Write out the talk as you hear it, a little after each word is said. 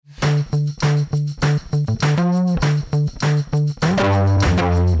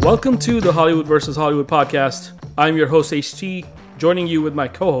Welcome to the Hollywood vs. Hollywood podcast. I'm your host, HT, joining you with my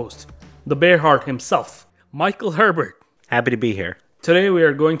co-host, the Bear Heart himself, Michael Herbert. Happy to be here. Today we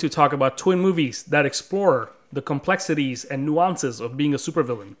are going to talk about twin movies that explore the complexities and nuances of being a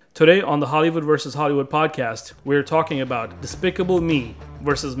supervillain. Today on the Hollywood vs. Hollywood podcast, we're talking about Despicable Me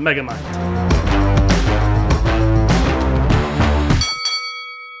versus Megamind.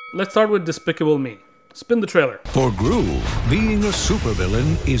 Let's start with Despicable Me. Spin the trailer. For Gru, being a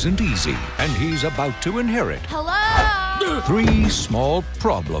supervillain isn't easy, and he's about to inherit Hello? 3 small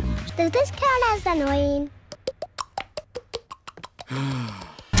problems. Does this count as annoying?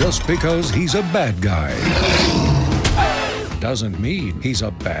 Just because he's a bad guy doesn't mean he's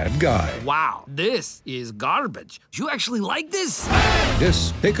a bad guy. Wow, this is garbage. You actually like this?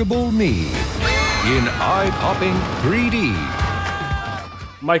 Despicable Me in eye-popping 3D.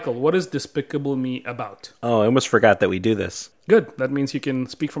 Michael, what is Despicable Me about? Oh, I almost forgot that we do this. Good. That means you can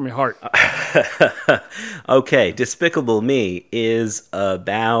speak from your heart. Okay, Despicable Me is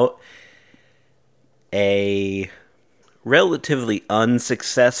about a relatively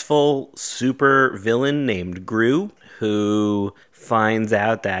unsuccessful super villain named Gru, who finds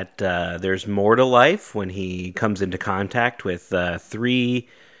out that there's more to life when he comes into contact with 3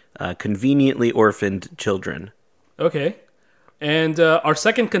 conveniently orphaned children. Okay. And our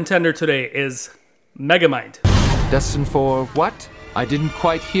second contender today is Megamind. Destined for what? I didn't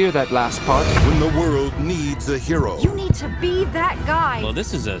quite hear that last part. When the world needs a hero, You need to be that guy. Well,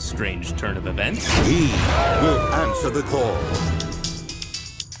 this is a strange turn of events. he will answer the call.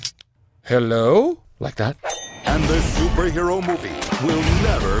 Hello? Like that? And the superhero movie will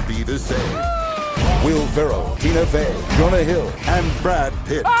never be the same. Will Ferrell, Tina Fey, Jonah Hill, and Brad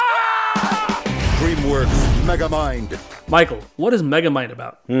Pitt. DreamWorks Megamind. Michael, what is Megamind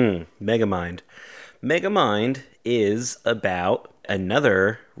about? Megamind. Megamind is about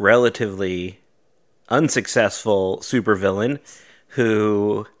another relatively unsuccessful supervillain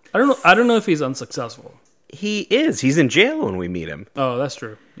who... I don't know if he's unsuccessful. He is. He's in jail when we meet him. Oh, that's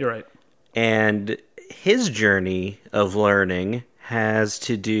true. You're right. And his journey of learning has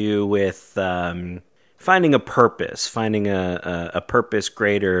to do with finding a purpose, finding a purpose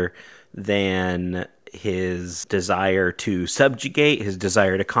greater than his desire to subjugate, his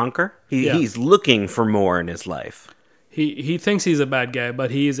desire to conquer. He's looking for more in his life. He thinks he's a bad guy,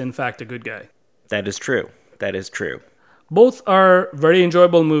 but he is in fact a good guy. That is true. That is true. Both are very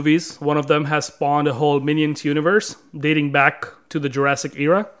enjoyable movies. One of them has spawned a whole Minions universe, dating back to the Jurassic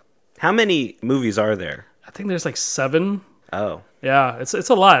era. How many movies are there? I think there's like 7. Oh. Yeah, it's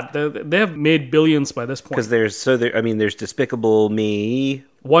a lot. They have made billions by this point. Because there's Despicable Me.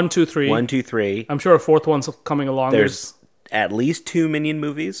 1, 2, 3. 1, 2, 3. I'm sure a 4th one's coming along. There's at least 2 Minion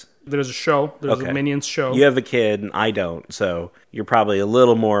movies. There's a show. There's a Minions show. You have a kid, and I don't, so you're probably a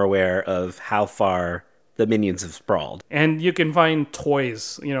little more aware of how far the Minions have sprawled. And you can find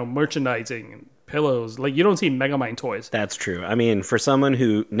toys, merchandising, and pillows. Like, you don't see Megamind toys. That's true. I mean, for someone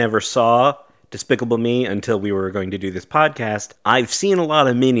who never saw Despicable Me until we were going to do this podcast, I've seen a lot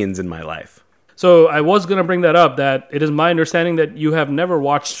of Minions in my life. So I was going to bring that up, that it is my understanding that you have never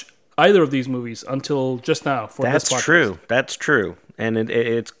watched either of these movies until just now for this podcast. That's true. That's true. And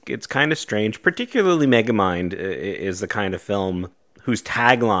it's kind of strange. Particularly Megamind is the kind of film whose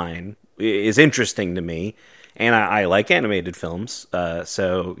tagline is interesting to me. And I like animated films.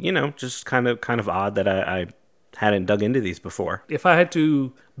 So, just kind of odd that I hadn't dug into these before. If I had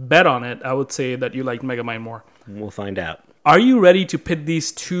to bet on it, I would say that you liked Megamind more. We'll find out. Are Are you ready to pit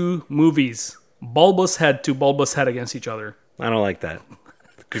these 2 movies, bulbous head to bulbous head, against each other? I don't like that.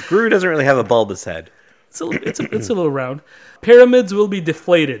 Gru doesn't really have a bulbous head. It's a little round. Pyramids will be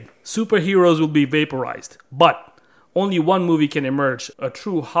deflated. Superheroes will be vaporized. But only one movie can emerge a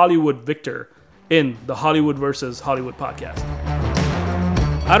true Hollywood victor in the Hollywood vs. Hollywood podcast.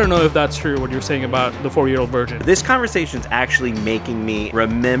 I don't know if that's true, what you're saying about the 4-year-old virgin. This conversation's actually making me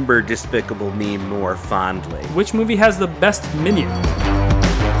remember Despicable Me more fondly. Which movie has the best Minion?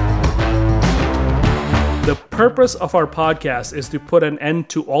 The purpose of our podcast is to put an end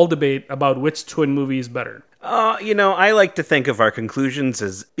to all debate about which twin movie is better. I like to think of our conclusions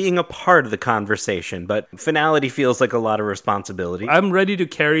as being a part of the conversation, but finality feels like a lot of responsibility. I'm ready to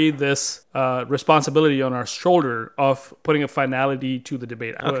carry this responsibility on our shoulder of putting a finality to the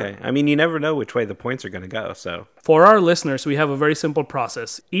debate. Okay. I mean, you never know which way the points are going to go, so. For our listeners, we have a very simple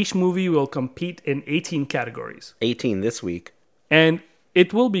process. Each movie will compete in 18 categories. 18 this week. And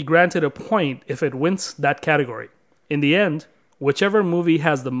it will be granted a point if it wins that category. In the end, whichever movie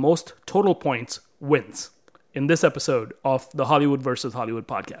has the most total points wins in this episode of the Hollywood vs. Hollywood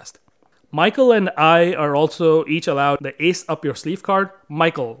podcast. Michael and I are also each allowed the ace up your sleeve card.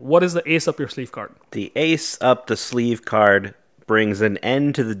 Michael, what is the ace up your sleeve card? The ace up the sleeve card brings an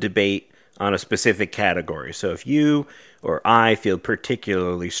end to the debate on a specific category. So if you or I feel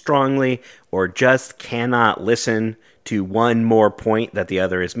particularly strongly or just cannot listen to one more point that the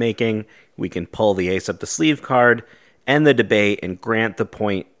other is making, we can pull the ace up the sleeve card, end the debate, and grant the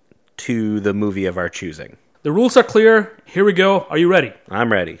point to the movie of our choosing. The rules are clear. Here we go. Are you ready? I'm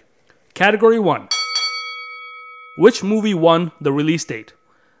ready. Category 1. Which movie won the release date?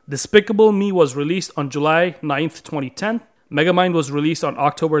 Despicable Me was released on July 9th, 2010. Megamind was released on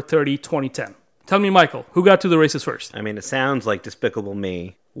October 30, 2010. Tell me, Michael, who got to the races first? I mean, it sounds like Despicable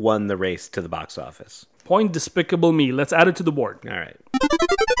Me won the race to the box office. Point Despicable Me. Let's add it to the board. All right.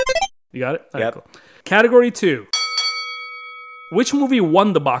 You got it? Yep. Cool. Category 2. Which movie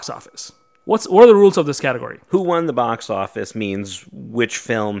won the box office? What are the rules of this category? Who won the box office means which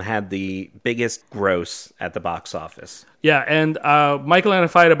film had the biggest gross at the box office. Yeah, and Michael and I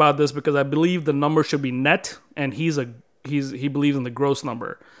fight about this because I believe the number should be net, and he believes in the gross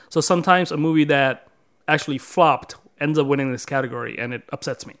number. So sometimes a movie that actually flopped ends up winning this category, and it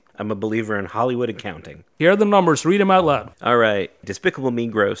upsets me. I'm a believer in Hollywood accounting. Here are the numbers. Read them out loud. All right. Despicable Me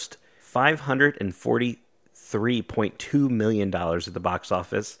grossed $543.2 million at the box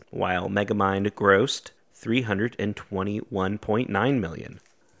office, while Megamind grossed $321.9 million.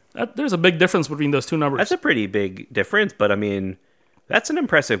 There's a big difference between those two numbers. That's a pretty big difference, but I mean, that's an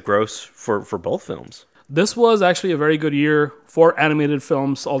impressive gross for both films. This was actually a very good year for animated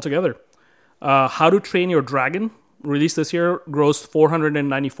films altogether. How to Train Your Dragon, released this year, grossed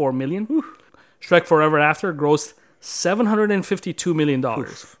 $494 million. Shrek Forever After grossed $752 million.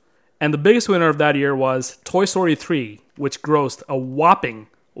 Oof. And the biggest winner of that year was Toy Story 3, which grossed a whopping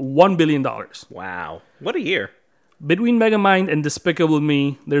 $1 billion. Wow. What a year. Between Megamind and Despicable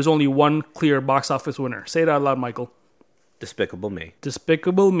Me, there's only one clear box office winner. Say it out loud, Michael. Despicable Me.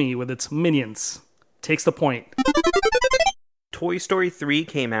 Despicable Me with its Minions takes the point. Toy Story 3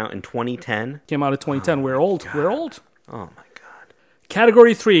 came out in 2010. Came out in 2010. We're old. God. We're old. Oh, my God.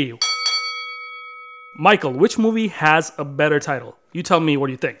 Category 3. Michael, which movie has a better title? You tell me, what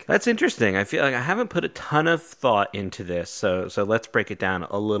do you think? That's interesting. I feel like I haven't put a ton of thought into this, so let's break it down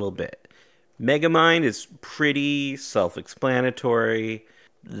a little bit. Megamind is pretty self-explanatory.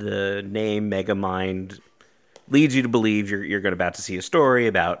 The name Megamind leads you to believe you're about to see a story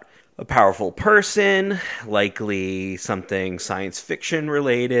about a powerful person, likely something science fiction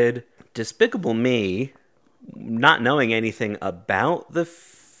related. Despicable Me, not knowing anything about the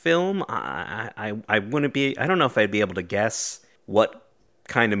film, I wouldn't be. I don't know if I'd be able to guess what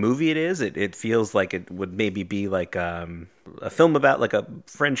kind of movie it is. It feels like it would maybe be like a film about like a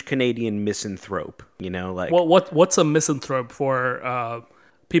French-Canadian misanthrope, you know? Like, well, what's a misanthrope for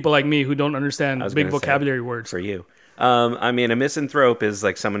people like me who don't understand big vocabulary words? For you. I mean, a misanthrope is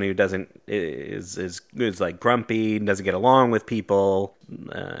like someone who is like grumpy, doesn't get along with people,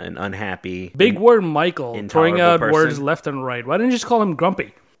 and unhappy. Big word, Michael, throwing out person. Words left and right. Why didn't you just call him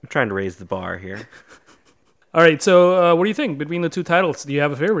grumpy? I'm trying to raise the bar here. All right, so what do you think between the two titles? Do you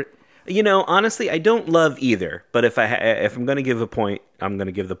have a favorite? You know, honestly, I don't love either. But if I'm going to give a point, I'm going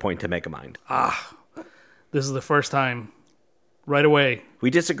to give the point to Megamind. This is the first time. Right away. We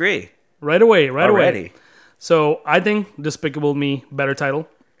disagree. Right away. Already. So I think Despicable Me, better title,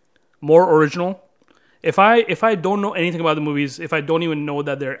 more original. If I don't know anything about the movies, if I don't even know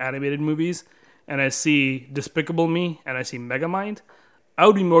that they're animated movies, and I see Despicable Me and I see Megamind, I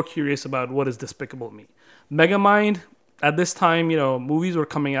would be more curious about what is Despicable Me. Megamind, at this time, you know, movies were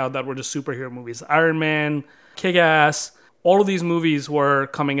coming out that were just superhero movies. Iron Man, Kick-Ass, all of these movies were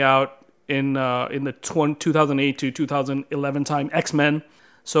coming out in the 2008 to 2011 time. X-Men.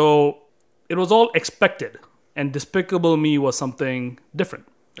 So it was all expected. And Despicable Me was something different.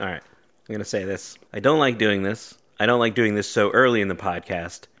 All right. I'm going to say this. I don't like doing this. I don't like doing this so early in the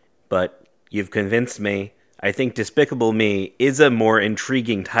podcast. But you've convinced me. I think Despicable Me is a more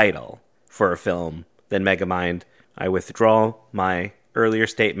intriguing title for a film than Megamind. I withdraw my earlier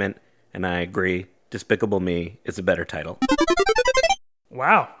statement, and I agree. Despicable Me is a better title.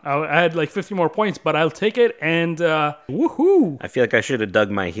 Wow. I had like 50 more points, but I'll take it, and woohoo! I feel like I should have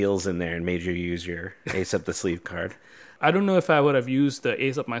dug my heels in there and made you use your ace up the sleeve card. I don't know if I would have used the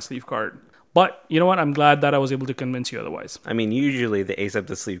ace up my sleeve card. But you know what? I'm glad that I was able to convince you otherwise. I mean, usually the ace up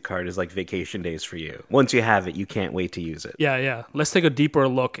the sleeve card is like vacation days for you. Once you have it, you can't wait to use it. Yeah. Let's take a deeper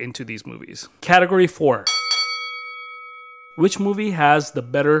look into these movies. Category 4. Which movie has the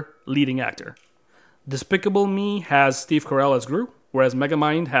better leading actor? Despicable Me has Steve Carrell as Gru, whereas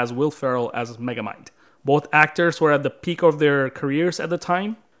Megamind has Will Ferrell as Megamind. Both actors were at the peak of their careers at the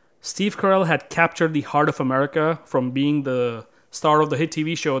time. Steve Carell had captured the heart of America from being the star of the hit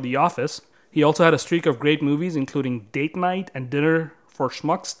TV show The Office. He also had a streak of great movies, including Date Night and Dinner for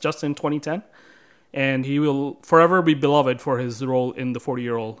Schmucks, just in 2010. And he will forever be beloved for his role in The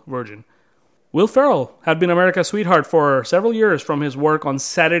 40-Year-Old Virgin. Will Ferrell had been America's sweetheart for several years, from his work on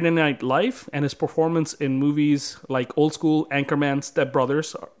Saturday Night Live and his performance in movies like Old School, Anchorman, Step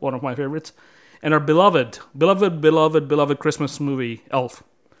Brothers, one of my favorites, and our beloved Christmas movie, Elf.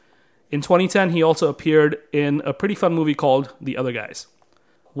 In 2010, he also appeared in a pretty fun movie called The Other Guys.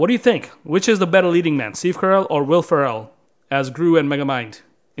 What do you think? Which is the better leading man, Steve Carell or Will Ferrell, as Gru and Megamind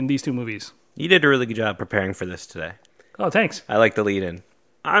in these two movies? You did a really good job preparing for this today. Oh, thanks. I like the lead-in.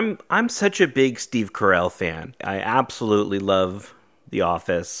 I'm such a big Steve Carell fan. I absolutely love The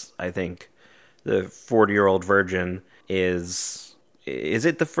Office. I think the 40-Year-Old Virgin is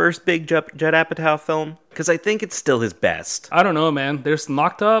it the first big Judd Apatow film? Because I think it's still his best. I don't know, man. There's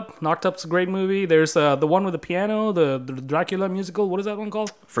Knocked Up. Knocked Up's a great movie. There's the one with the piano, the Dracula musical. What is that one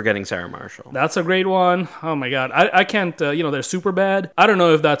called? Forgetting Sarah Marshall. That's a great one. Oh my God. I can't, there's Superbad. I don't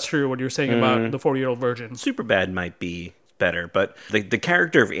know if that's true, what you're saying about the 40-Year-Old Virgin. Superbad might be better, but the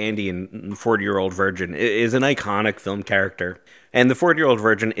character of Andy in 40-Year-Old Virgin is an iconic film character. And the 40-Year-Old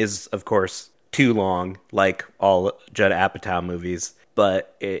Virgin is, of course, too long, like all Judd Apatow movies,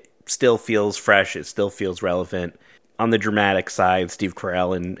 but it still feels fresh, it still feels relevant. On the dramatic side, Steve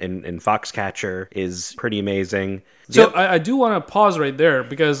Carell in Foxcatcher is pretty amazing. So yep. I do want to pause right there,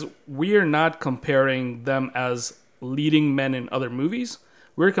 because we're not comparing them as leading men in other movies.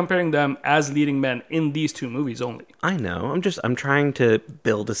 We're comparing them as leading men in these two movies only. I know. I'm trying to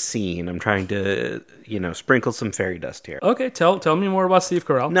build a scene. I'm trying to, sprinkle some fairy dust here. Okay, tell me more about Steve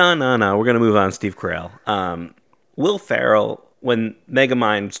Carell. No. We're going to move on, Steve Carell. Will Ferrell, when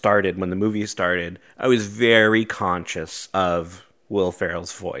Megamind started, when the movie started, I was very conscious of Will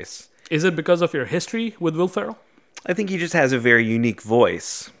Ferrell's voice. Is it because of your history with Will Ferrell? I think he just has a very unique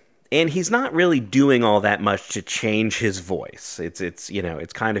voice. And he's not really doing all that much to change his voice. It's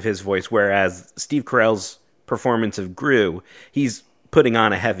kind of his voice. Whereas Steve Carell's performance of Gru, he's putting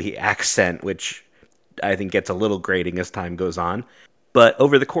on a heavy accent, which I think gets a little grating as time goes on. But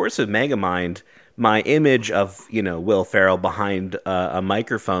over the course of Megamind, my image of, Will Ferrell behind a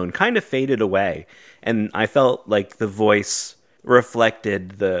microphone kind of faded away. And I felt like the voice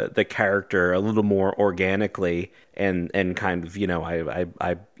reflected the character a little more organically, and kind of,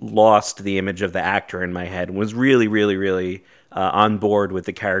 I lost the image of the actor in my head and was really, really, really on board with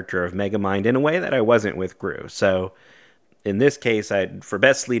the character of Megamind in a way that I wasn't with Gru. So in this case, for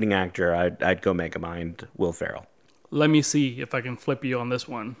best leading actor, I'd go Megamind, Will Ferrell. Let me see if I can flip you on this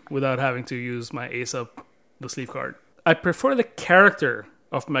one without having to use my ace up the sleeve card. I prefer the character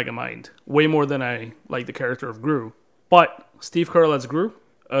of Megamind way more than I like the character of Gru. But Steve Carell as Gru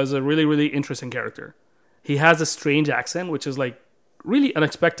is a really, really interesting character. He has a strange accent, which is like really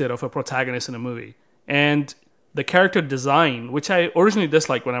unexpected of a protagonist in a movie. And the character design, which I originally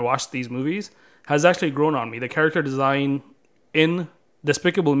disliked when I watched these movies, has actually grown on me. The character design in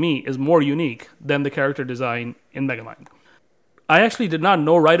Despicable Me is more unique than the character design in Megamind. I actually did not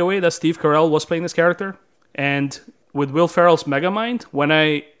know right away that Steve Carell was playing this character. And with Will Ferrell's Megamind, when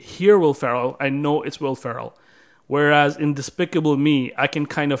I hear Will Ferrell, I know it's Will Ferrell. Whereas in Despicable Me, I can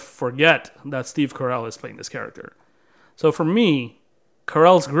kind of forget that Steve Carell is playing this character. So for me,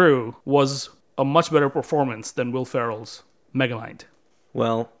 Carell's Gru was a much better performance than Will Ferrell's Megamind.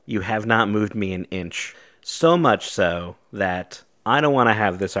 Well, you have not moved me an inch. So much so that I don't want to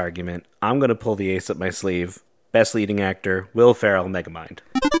have this argument. I'm going to pull the ace up my sleeve. Best leading actor, Will Ferrell, Megamind.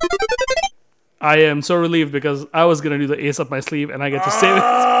 I am so relieved, because I was going to do the ace up my sleeve and I get to save it.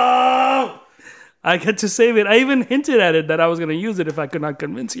 I get to save it. I even hinted at it that I was going to use it if I could not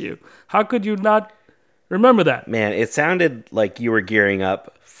convince you. How could you not remember that? Man, it sounded like you were gearing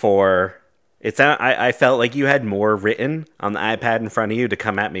up for... I felt like you had more written on the iPad in front of you to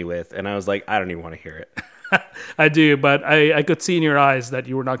come at me with, and I was like, I don't even want to hear it. I do, but I could see in your eyes that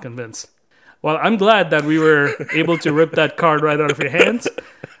you were not convinced. Well, I'm glad that we were able to rip that card right out of your hands.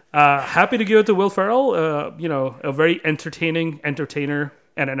 Happy to give it to Will Ferrell, a very entertaining entertainer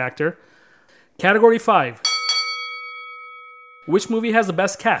and an actor. Category 5. Which movie has the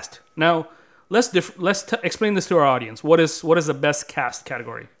best cast? Now, let's explain this to our audience. What is the best cast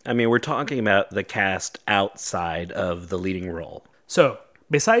category? I mean, we're talking about the cast outside of the leading role. So,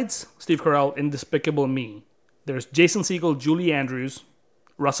 besides Steve Carell in Despicable Me, there's Jason Segel, Julie Andrews,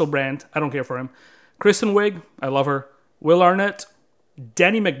 Russell Brand, I don't care for him, Kristen Wiig, I love her, Will Arnett,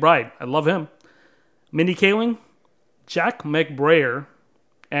 Danny McBride, I love him, Mindy Kaling, Jack McBrayer,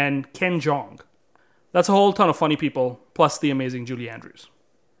 and Ken Jeong. That's a whole ton of funny people, plus the amazing Julie Andrews.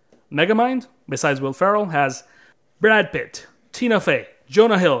 Megamind, besides Will Ferrell, has Brad Pitt, Tina Fey,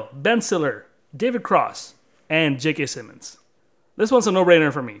 Jonah Hill, Ben Stiller, David Cross, and J.K. Simmons. This one's a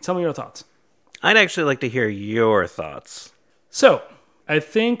no-brainer for me. Tell me your thoughts. I'd actually like to hear your thoughts. So, I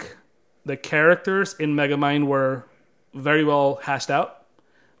think the characters in Megamind were very well hashed out,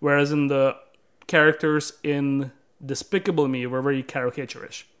 whereas in the characters in Despicable Me were very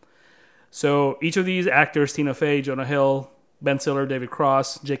caricaturish. So each of these actors, Tina Fey, Jonah Hill, Ben Stiller, David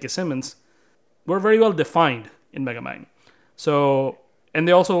Cross, J.K. Simmons, were very well defined in Megamind. So, and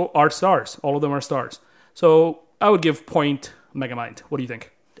they also are stars. All of them are stars. So I would give point Megamind. What do you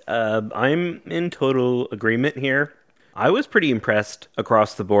think? I'm in total agreement here. I was pretty impressed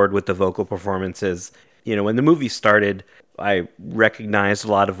across the board with the vocal performances. You know, when the movie started, I recognized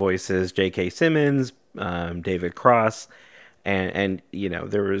a lot of voices, J.K. Simmons, David Cross, and you know,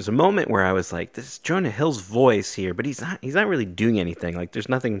 there was a moment where I was like, this is Jonah Hill's voice here, but he's not really doing anything. Like, there's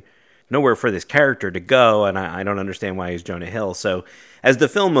nowhere for this character to go, and I don't understand why he's Jonah Hill. So as the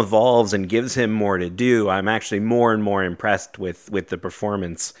film evolves and gives him more to do, I'm actually more and more impressed with the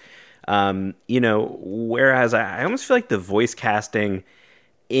performance. You know, whereas I almost feel like the voice casting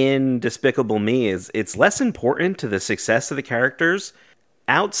in Despicable Me it's less important to the success of the characters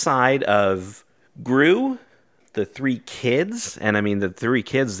outside of Gru, the three kids, and I mean the three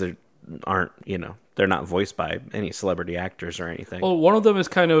kids that aren't, you know, they're not voiced by any celebrity actors or anything. Well, one of them is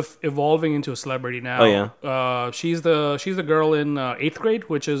kind of evolving into a celebrity now. Oh yeah, she's the girl in 8th grade,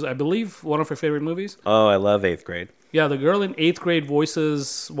 which is, I believe, one of her favorite movies. Oh, I love 8th grade. Yeah, the girl in 8th grade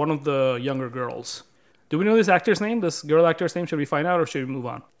voices one of the younger girls. Do we know this actor's name? This girl actor's name? Should we find out or should we move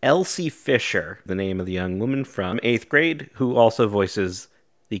on? Elsie Fisher, the name of the young woman from 8th grade, who also voices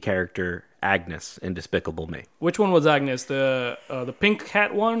the character Agnes in Despicable Me. Which one was Agnes? The pink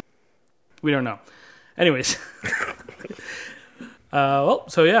cat one? We don't know. Anyways. Well,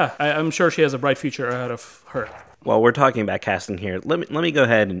 so yeah, I'm sure she has a bright future ahead of her. While we're talking about casting here, let me go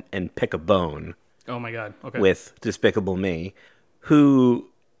ahead and pick a bone. Oh my god, okay. With Despicable Me, who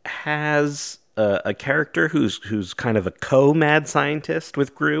has a character who's kind of a co-mad scientist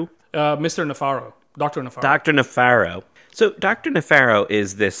with Gru. Mr. Nefaro. Dr. Nefaro. Dr. Nefaro. So Dr. Nefaro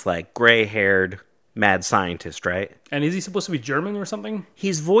is this like gray-haired mad scientist, right? And is he supposed to be German or something?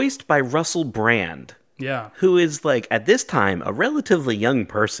 He's voiced by Russell Brand. Yeah. Who is, like, at this time, a relatively young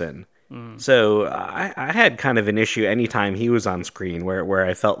person. So I had kind of an issue anytime he was on screen where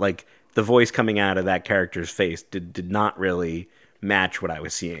I felt like the voice coming out of that character's face did not really match what I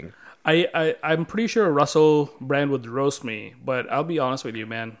was seeing. I'm pretty sure Russell Brand would roast me, but I'll be honest with you,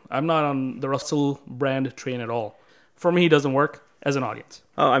 man. I'm not on the Russell Brand train at all. For me, he doesn't work as an audience.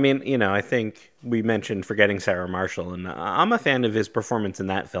 Oh, I mean, you know, I think we mentioned Forgetting Sarah Marshall, and I'm a fan of his performance in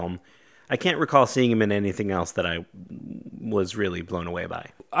that film. I can't recall seeing him in anything else that I was really blown away by.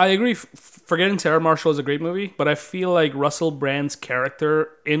 I agree. Forgetting Sarah Marshall is a great movie, but I feel like Russell Brand's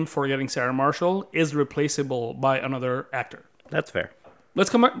character in Forgetting Sarah Marshall is replaceable by another actor. That's fair. Let's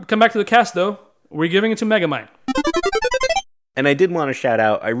come back to the cast, though. We're giving it to Megamind. And I did want to shout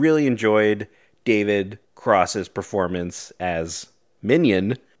out, I really enjoyed David Cross's performance as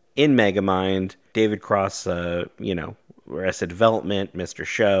Minion in Megamind. David Cross, you know, Arrested Development, Mr.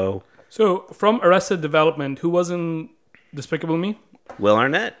 Show. So, from Arrested Development, who was in Despicable Me? Will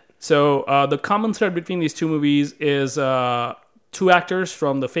Arnett. So, the common thread between these two movies is two actors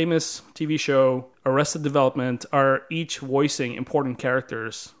from the famous TV show Arrested Development are each voicing important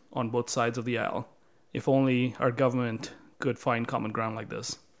characters on both sides of the aisle. If only our government could find common ground like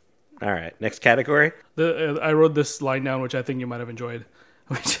this. All right, next category. I wrote this line down, which I think you might have enjoyed,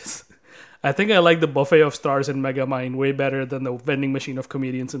 which is, I think I like the buffet of stars in Megamind way better than the vending machine of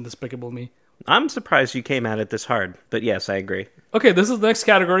comedians in Despicable Me. I'm surprised you came at it this hard, but yes, I agree. Okay, this is the next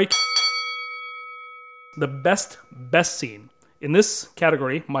category. The best scene. In this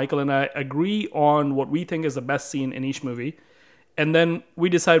category, Michael and I agree on what we think is the best scene in each movie, and then we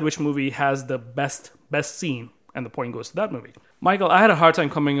decide which movie has the best scene, and the point goes to that movie. Michael, I had a hard time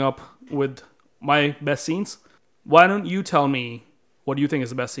coming up with my best scenes. Why don't you tell me what you think is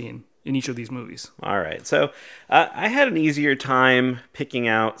the best scene in each of these movies? All right. So I had an easier time picking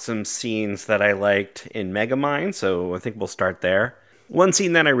out some scenes that I liked in Megamind, so I think we'll start there. One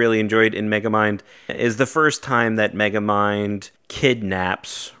scene that I really enjoyed in Megamind is the first time that Megamind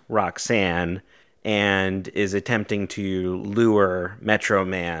kidnaps Roxanne and is attempting to lure Metro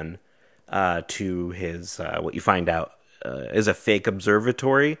Man to his, what you find out is a fake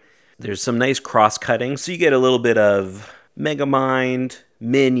observatory. There's some nice cross-cutting, so you get a little bit of Megamind,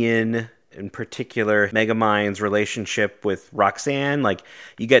 Minion, in particular, Megamind's relationship with Roxanne. Like,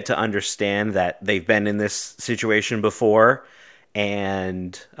 you get to understand that they've been in this situation before,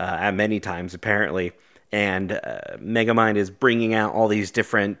 and at many times apparently. And Megamind is bringing out all these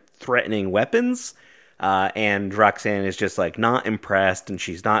different threatening weapons, and Roxanne is just like not impressed, and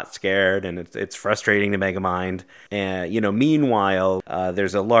she's not scared, and it's frustrating to Megamind. And meanwhile,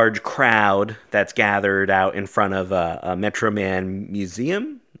 there's a large crowd that's gathered out in front of a Metro Man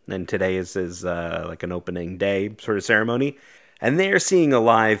museum, and today is like an opening day sort of ceremony, and they're seeing a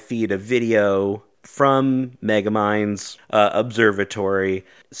live feed of video from Megamind's observatory.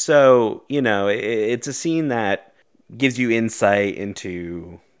 So, it's a scene that gives you insight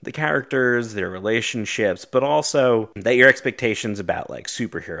into the characters, their relationships, but also that your expectations about like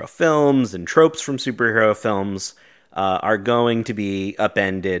superhero films and tropes from superhero films are going to be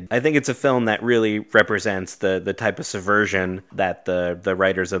upended. I think it's a film that really represents the type of subversion that the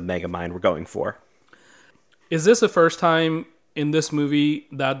writers of Megamind were going for. Is this the first time in this movie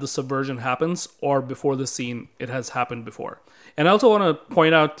that the subversion happens, or before the scene it has happened before? And I also want to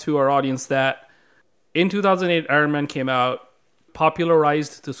point out to our audience that in 2008 Iron Man came out,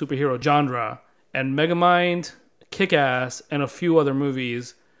 popularized the superhero genre, and Megamind, Kick-Ass, and a few other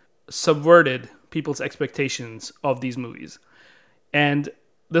movies subverted people's expectations of these movies. And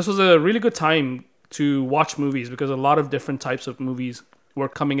this was a really good time to watch movies because a lot of different types of movies were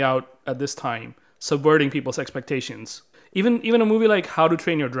coming out at this time, subverting people's expectations. Even a movie like How to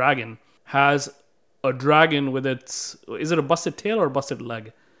Train Your Dragon has a dragon with its... Is it a busted tail or a busted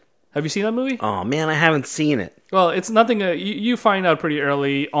leg? Have you seen that movie? Oh man, I haven't seen it. Well, it's nothing. You find out pretty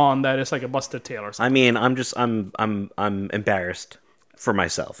early on that it's like a busted tail or something. I mean, I'm embarrassed for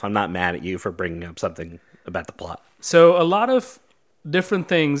myself. I'm not mad at you for bringing up something about the plot. So a lot of different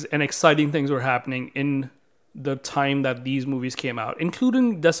things and exciting things were happening in the time that these movies came out,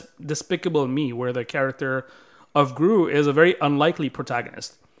 including Despicable Me, where the character of Gru is a very unlikely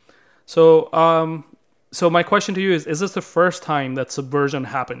protagonist. So my question to you is this the first time that subversion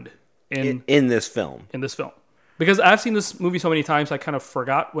happened in this film? In this film. Because I've seen this movie so many times, I kind of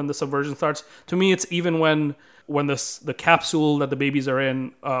forgot when the subversion starts. To me, it's even when the capsule that the babies are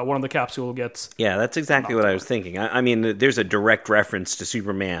in, one of the capsule gets... Yeah, that's exactly what I was thinking. I mean, there's a direct reference to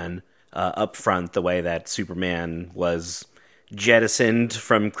Superman up front, the way that Superman was jettisoned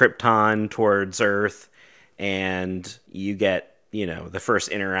from Krypton towards Earth, and you get, the first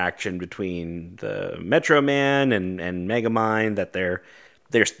interaction between the Metro Man and Megamind, that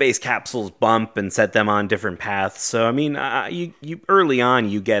their space capsules bump and set them on different paths. So, I mean, you early on,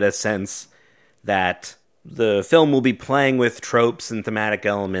 you get a sense that the film will be playing with tropes and thematic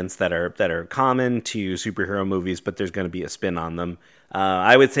elements that are common to superhero movies, but there's going to be a spin on them.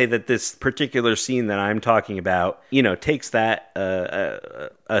 I would say that this particular scene that I'm talking about, takes that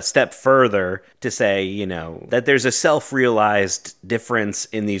a step further to say, that there's a self-realized difference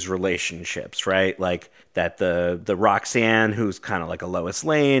in these relationships, right? Like that the Roxanne, who's kind of like a Lois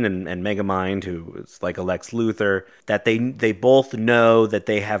Lane, and Megamind, who is like a Lex Luthor, that they both know that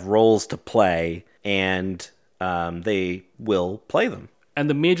they have roles to play, and they will play them. And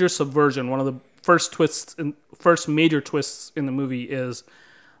the major subversion, one of the first major twists in the movie is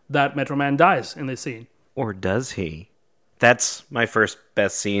that Metro Man dies in this scene. Or does he? That's my first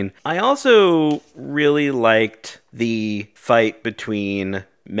best scene. I also really liked the fight between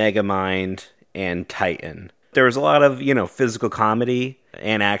Megamind and Titan. There was a lot of, physical comedy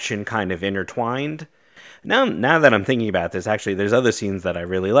and action kind of intertwined. Now that I'm thinking about this, actually, there's other scenes that I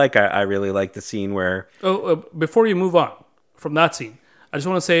really like. I really like the scene where... Before you move on from that scene, I just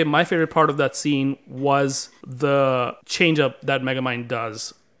want to say my favorite part of that scene was the change-up that Megamind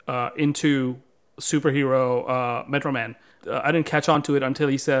does into superhero Metro Man. I didn't catch on to it until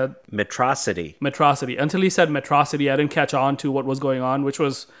he said... Metrocity. Until he said Metrocity, I didn't catch on to what was going on, which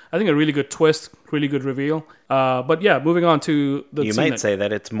was, I think, a really good twist, really good reveal. But yeah, moving on to the You might say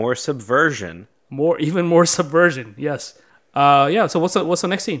that it's more subversion. Even more subversion, yes. So what's the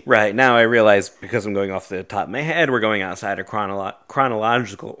next scene? Right, now I realize, because I'm going off the top of my head, we're going outside of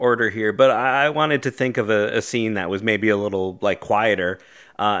chronological order here, but I wanted to think of a scene that was maybe a little, quieter.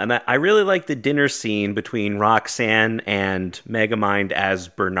 And I really like the dinner scene between Roxanne and Megamind as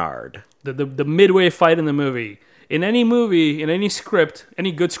Bernard. The midway fight in the movie. In any script,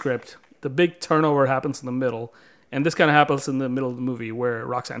 any good script, the big turnover happens in the middle. And this kind of happens in the middle of the movie where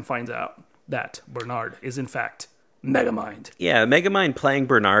Roxanne finds out that Bernard is, in fact, Megamind. Yeah, Megamind playing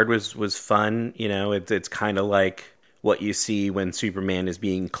Bernard was fun. It's kind of like what you see when Superman is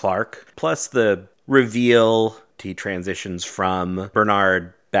being Clark. Plus the reveal, he transitions from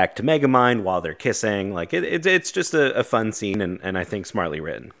Bernard back to Megamind while they're kissing. It's just a fun scene, and I think smartly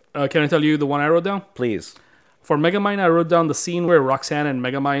written. Can I tell you the one I wrote down? Please. For Megamind, I wrote down the scene where Roxanne and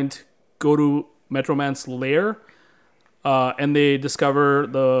Megamind go to Metro Man's lair. and they discover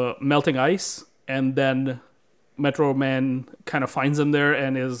the melting ice, and then Metro Man kind of finds them there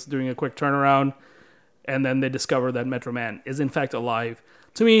and is doing a quick turnaround, and then they discover that Metro Man is in fact alive.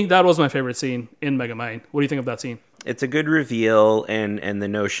 To me, that was my favorite scene in Megamind. What do you think of that scene? It's a good reveal, and the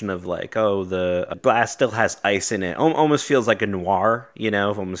notion of like, oh, the glass still has ice in it. Almost feels like a noir,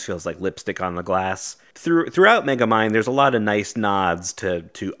 almost feels like lipstick on the glass. Throughout Megamind, there's a lot of nice nods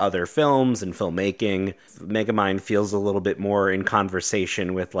to other films and filmmaking. Megamind feels a little bit more in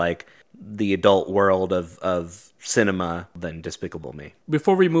conversation with like the adult world of cinema than Despicable Me.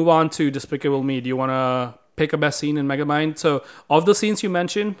 Before we move on to Despicable Me, do you want to pick a best scene in Megamind? So, of the scenes you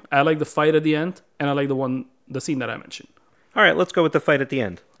mentioned, I like the fight at the end, and I like the scene that I mentioned. All right, let's go with the fight at the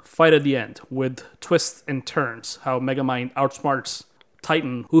end. Fight at the end with twists and turns. How Megamind outsmarts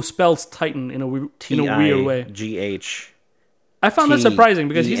Titan, who spells Titan in a weird way. TIGH. I found that surprising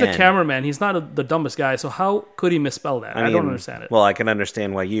because he's a cameraman. He's not the dumbest guy, so how could he misspell that? I don't understand it. Well, I can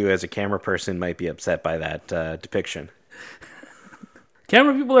understand why you, as a camera person, might be upset by that depiction.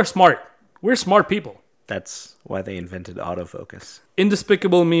 Camera people are smart. We're smart people. That's why they invented autofocus. In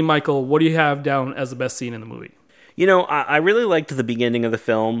Despicable Me, Michael, what do you have down as the best scene in the movie? I really liked the beginning of the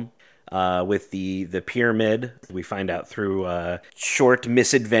film with the pyramid. We find out through a short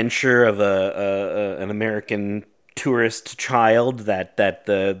misadventure of an American tourist child that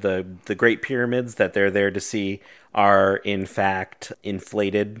the Great Pyramids that they're there to see are in fact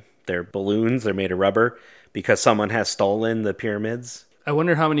inflated. They're balloons. They're made of rubber because someone has stolen the pyramids. I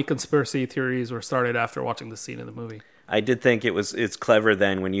wonder how many conspiracy theories were started after watching this scene in the movie. I did think it's clever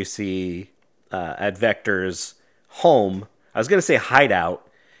then when you see at Vector's home, I was going to say hideout,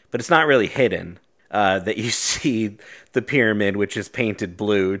 but it's not really hidden, that you see the pyramid, which is painted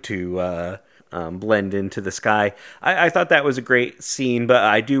blue to blend into the sky. I thought that was a great scene, but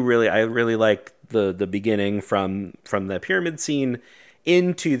I really like the beginning from the pyramid scene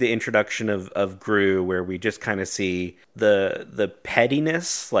into the introduction of Gru, where we just kind of see the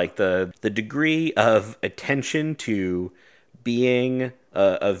pettiness, like the degree of attention to being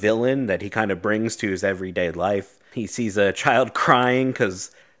a villain that he kind of brings to his everyday life. He sees a child crying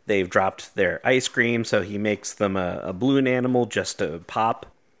because they've dropped their ice cream, so he makes them a balloon animal just to pop.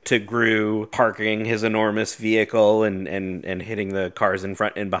 To Gru parking his enormous vehicle and hitting the cars in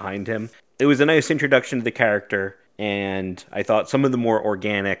front and behind him. It was a nice introduction to the character, and I thought some of the more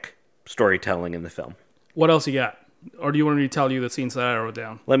organic storytelling in the film. What else you got? Or do you want me to tell you the scenes that I wrote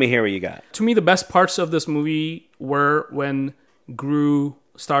down? Let me hear what you got. To me, the best parts of this movie were when Gru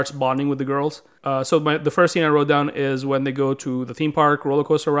starts bonding with the girls. The first scene I wrote down is when they go to the theme park roller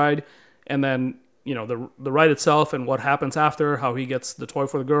coaster ride, and then the ride itself and what happens after, how he gets the toy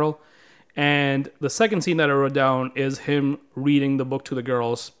for the girl. And the second scene that I wrote down is him reading the book to the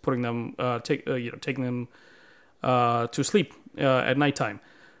girls, putting them, taking them to sleep at nighttime.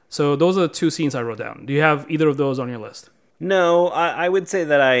 So those are the two scenes I wrote down. Do you have either of those on your list? No, I would say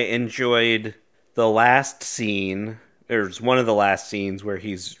that I enjoyed the last scene. There's one of the last scenes where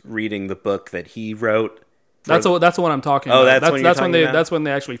he's reading the book that he wrote. That's the one I'm talking about. That's when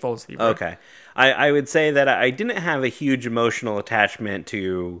they actually fall asleep. Right? Okay. I would say that I didn't have a huge emotional attachment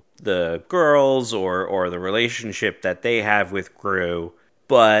to the girls or the relationship that they have with Gru,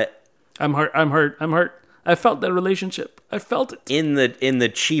 but I'm hurt. I felt that relationship. I felt it. In the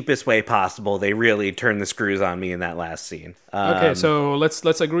cheapest way possible, they really turned the screws on me in that last scene. Okay, so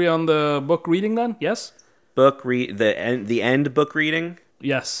let's agree on the book reading then. Yes? The end book reading?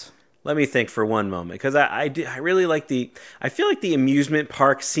 Yes. Let me think for one moment, because I really like I feel like the amusement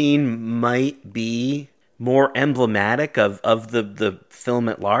park scene might be more emblematic of the film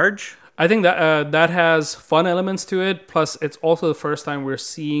at large. I think that has fun elements to it. Plus, it's also the first time we're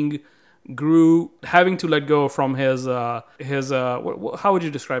seeing Gru having to let go from his how would you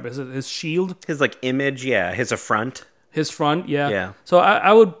describe it? His shield? His image, yeah. His affront. His front, yeah. Yeah. So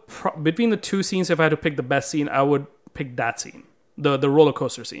I would between the two scenes, if I had to pick the best scene, I would pick that scene, the roller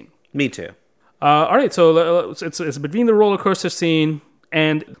coaster scene. Me too. All right, so it's between the roller coaster scene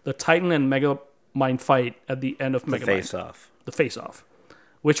and the Titan and Megamind fight at the end of Megamind. The face-off.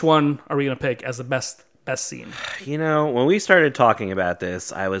 Which one are we going to pick as the best scene? When we started talking about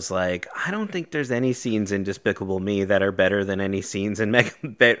this, I was like, I don't think there's any scenes in Despicable Me that are better than any scenes in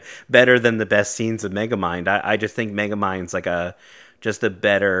better than the best scenes of Megamind. I just think Megamind's just a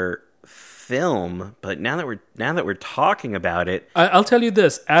better film, but now that we're talking about it, I'll tell you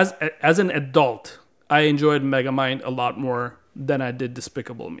this: as an adult, I enjoyed Megamind a lot more than I did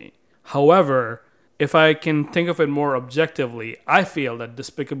Despicable Me. However, if I can think of it more objectively, I feel that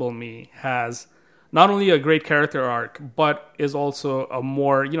Despicable Me has not only a great character arc, but is also a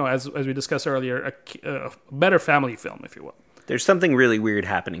more, as we discussed earlier, a better family film, if you will. There's something really weird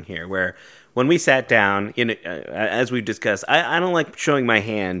happening here where when we sat down, as we've discussed, I don't like showing my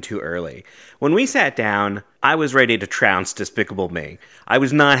hand too early. When we sat down, I was ready to trounce Despicable Me. I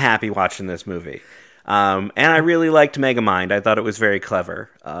was not happy watching this movie. And I really liked Megamind. I thought it was very clever.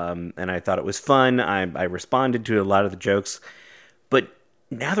 And I thought it was fun. I responded to a lot of the jokes. But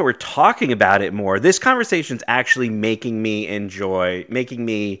now that we're talking about it more, this conversation's actually making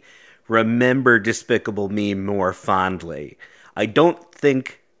me remember Despicable Me more fondly. I don't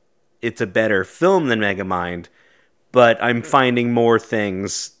think it's a better film than Megamind, but I'm finding more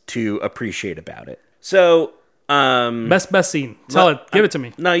things to appreciate about it. So, best scene. Give it to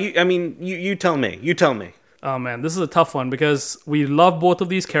me. No, you tell me. You tell me. Oh man, this is a tough one because we love both of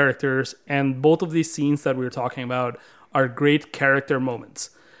these characters, and both of these scenes that we were talking about are great character moments.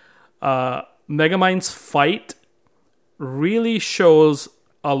 Megamind's fight really shows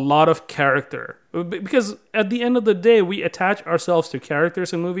a lot of character, because at the end of the day, we attach ourselves to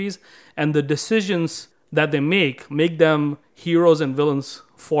characters in movies, and the decisions that they make them heroes and villains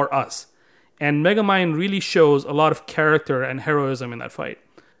for us. And Megamind really shows a lot of character and heroism in that fight.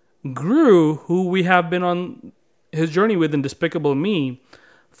 Gru, who we have been on his journey with in Despicable Me,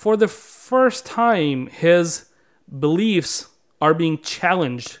 for the first time, his beliefs are being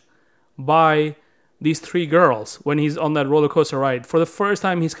challenged by these three girls when he's on that roller coaster ride. For the first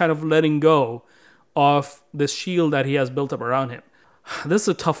time, he's kind of letting go of this shield that he has built up around him. This is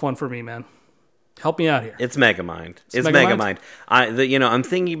a tough one for me, man. Help me out here. It's Megamind. It's Megamind. I'm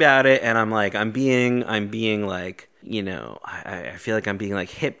thinking about it, and I'm being like, I feel like I'm being like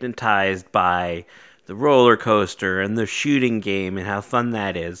hypnotized by the roller coaster and the shooting game and how fun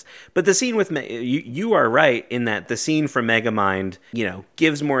that is. But the scene with you are right in that the scene from Megamind,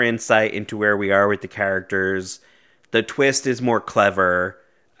 gives more insight into where we are with the characters. The twist is more clever,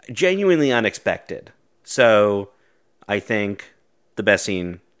 genuinely unexpected. So I think the best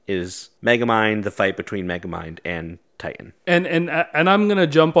scene is Megamind, the fight between Megamind and Titan. And I'm going to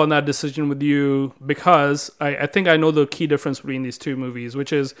jump on that decision with you because I think I know the key difference between these two movies,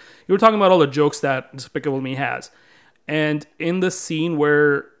 which is you were talking about all the jokes that Despicable Me has. And in the scene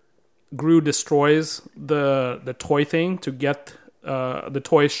where Gru destroys the toy thing to get the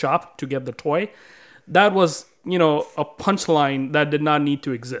toy shop to get the toy, that was, a punchline that did not need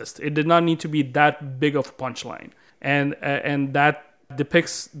to exist. It did not need to be that big of a punchline. And that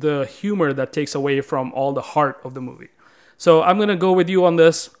depicts the humor that takes away from all the heart of the movie. So I'm going to go with you on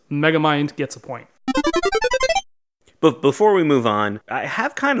this. Megamind gets a point. But before we move on, I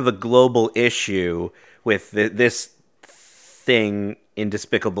have kind of a global issue with this thing in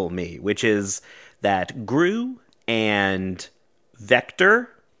Despicable Me, which is that Gru and Vector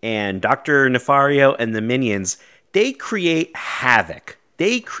and Dr. Nefario and the Minions, they create havoc.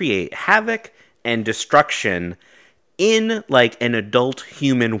 They create havoc and destruction in like an adult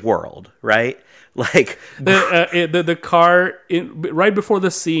human world, right? Like the car right before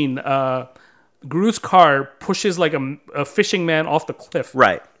the scene, Gru's car pushes like a fishing man off the cliff.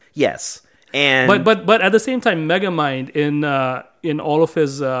 Right. Yes. And but at the same time, Megamind in all of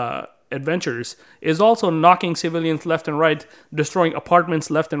his adventures is also knocking civilians left and right, destroying apartments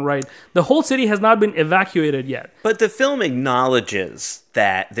left and right. The whole city has not been evacuated yet. But the film acknowledges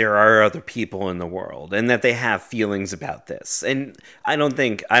that there are other people in the world and that they have feelings about this. And I don't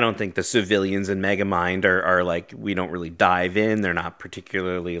think the civilians in Megamind are like, we don't really dive in. They're not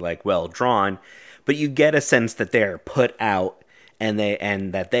particularly like well drawn, but you get a sense that they're put out and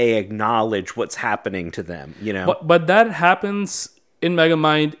that they acknowledge what's happening to them, But that happens in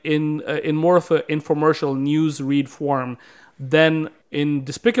Megamind in more of an infomercial news read form than in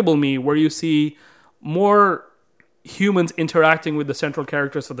Despicable Me, where you see more humans interacting with the central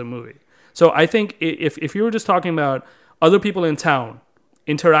characters of the movie. So I think if you were just talking about other people in town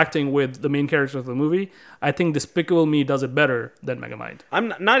interacting with the main characters of the movie, I think Despicable Me does it better than Megamind.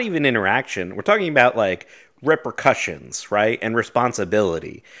 I'm not even interaction. We're talking about like repercussions, right? And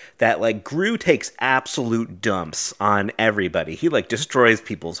responsibility. That like Gru takes absolute dumps on everybody. He like destroys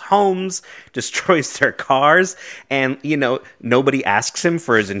people's homes, destroys their cars, and nobody asks him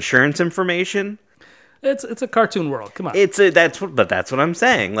for his insurance information. It's a cartoon world. Come on. That's what I'm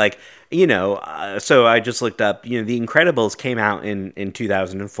saying. Like, so I just looked up, The Incredibles came out in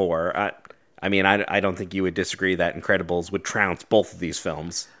 2004. I don't think you would disagree that Incredibles would trounce both of these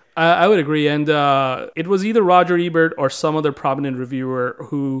films. I would agree, and it was either Roger Ebert or some other prominent reviewer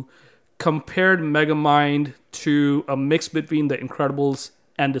who compared Megamind to a mix between The Incredibles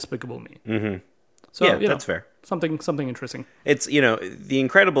and Despicable Me. Mm-hmm. So, that's fair. something interesting. It's, The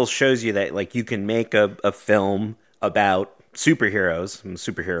Incredibles shows you that, like, you can make a film about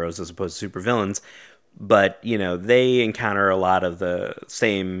superheroes as opposed to supervillains, but, they encounter a lot of the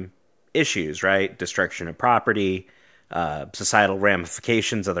same issues, right? Destruction of property, societal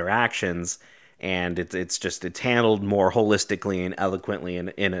ramifications of their actions, and it's handled more holistically and eloquently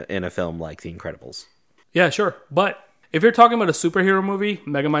in a film like The Incredibles. Yeah, sure. But if you're talking about a superhero movie,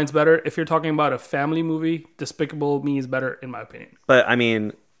 Megamind's better. If you're talking about a family movie, Despicable Me is better, in my opinion. But, I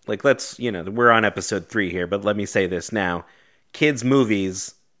mean, like, we're on episode 3 here, but let me say this now. Kids'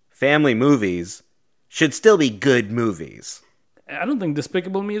 movies, family movies, should still be good movies. I don't think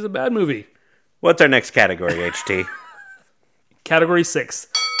Despicable Me is a bad movie. What's our next category, HT? Category 6.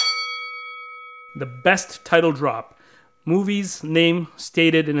 The best title drop. Movie's name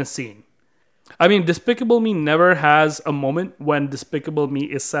stated in a scene. I mean, Despicable Me never has a moment when Despicable Me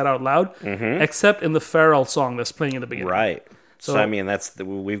is said out loud, except in the Ferrell song that's playing in the beginning. Right. So I mean,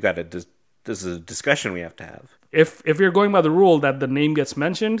 we've got this is a discussion we have to have. If you're going by the rule that the name gets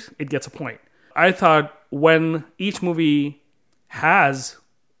mentioned, it gets a point. I thought when each movie has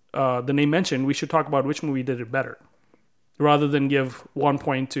the name mentioned, we should talk about which movie did it better, rather than give 1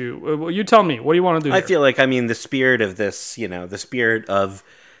 point to... you tell me, what do you want to do I here? feel like, the spirit of this, the spirit of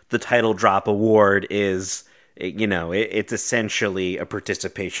the title drop award is, it's essentially a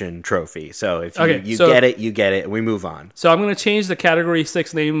participation trophy. So if you get it, you get it, and we move on. So I'm going to change the Category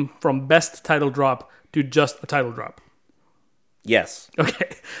 6 name from best title drop to just a title drop. Yes.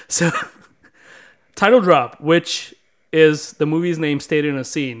 Okay, so title drop, which is the movie's name stated in a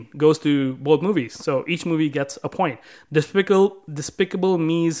scene, goes to both movies. So each movie gets a point. Despicable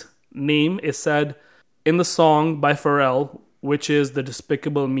Me's name is said in the song by Ferrell, which is the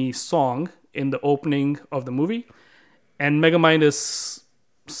Despicable Me song in the opening of the movie. And Megamind is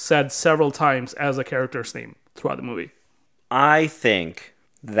said several times as a character's name throughout the movie. I think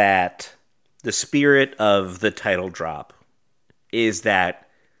that the spirit of the title drop is that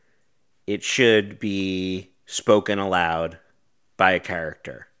it should be spoken aloud by a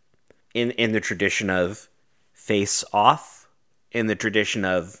character in the tradition of Face Off, in the tradition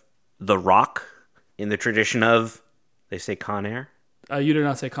of The Rock, in the tradition of, they say Con Air? You did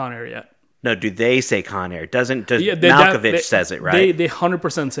not say Con Air yet. No, do they say Con Air? Malkovich says it, right? They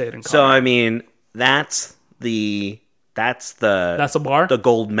 100% say it in Con Air. So, I mean, that's the bar? The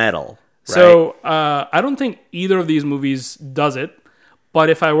gold medal. Right? So, I don't think either of these movies does it, but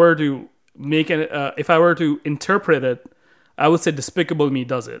if I were to interpret it, I would say Despicable Me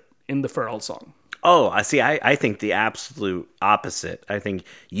does it in the Ferrell song. Oh, I see. I think the absolute opposite. I think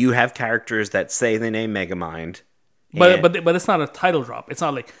you have characters that say the name Megamind, but it's not a title drop. It's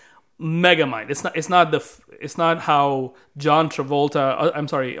not like Megamind. It's not how John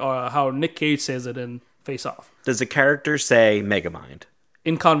Travolta. How Nick Cage says it in Face Off. Does a character say Megamind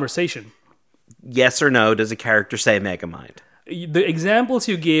in conversation? Yes or no? Does a character say Megamind? The examples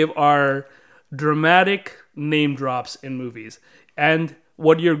you gave are dramatic name drops in movies. And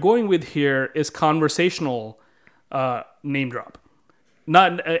what you're going with here is conversational name drop.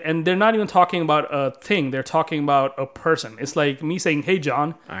 And they're not even talking about a thing. They're talking about a person. It's like me saying, "Hey,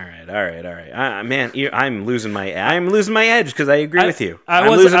 John." All right. Man, I'm losing my edge because I agree with you.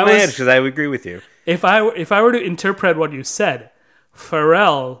 I'm losing my edge because I agree with you. If I were to interpret what you said,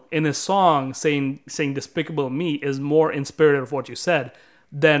 Ferrell in his song saying Despicable Me is more in spirit of what you said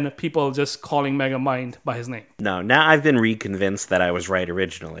than people just calling Megamind by his name. No, now I've been reconvinced that I was right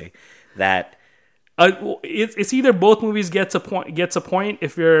originally. That it's either both movies gets a point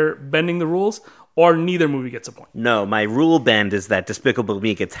if you're bending the rules, or neither movie gets a point. No, my rule bend is that Despicable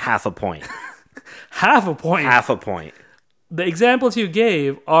Me gets half a point. Half a point? Half a point. The examples you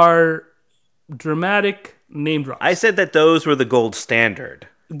gave are dramatic name drops. I said that those were the gold standard.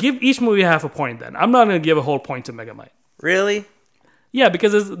 Give each movie half a point then. I'm not going to give a whole point to Megamind. Really? Yeah,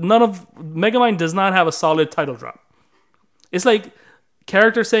 because Megamind does not have a solid title drop. It's like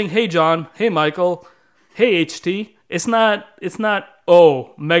characters saying, "Hey John, hey Michael, hey HT." It's not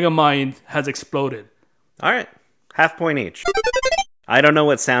oh, Megamind has exploded. All right. Half point each. I don't know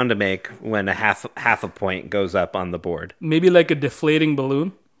what sound to make when a half a point goes up on the board. Maybe like a deflating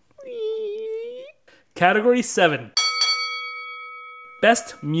balloon. Category 7.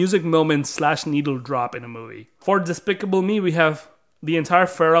 Best music moment / needle drop in a movie. For Despicable Me, we have the entire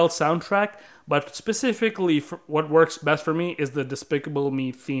Ferrell soundtrack, but specifically what works best for me is the Despicable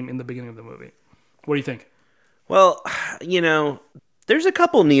Me theme in the beginning of the movie. What do you think? Well, there's a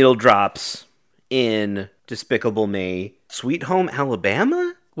couple needle drops in Despicable Me. Sweet Home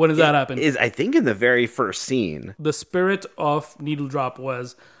Alabama? When does that happen? Is, I think, in the very first scene. The spirit of needle drop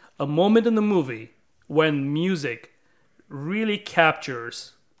was a moment in the movie when music really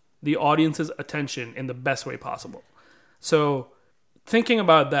captures the audience's attention in the best way possible. So, thinking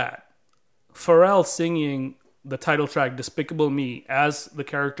about that, Ferrell singing the title track Despicable Me as the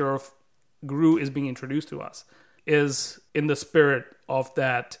character of Gru is being introduced to us is in the spirit of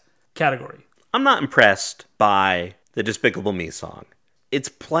that category. I'm not impressed by the Despicable Me song. It's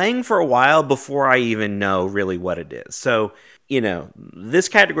playing for a while before I even know really what it is. So, this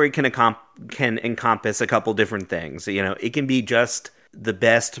category can encompass a couple different things. It can be just the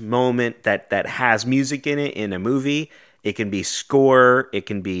best moment that has music in it in a movie. It can be score. It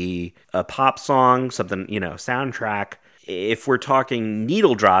can be a pop song, something, soundtrack. If we're talking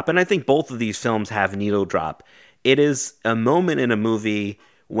needle drop, and I think both of these films have needle drop, it is a moment in a movie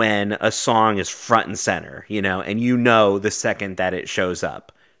when a song is front and center, and the second that it shows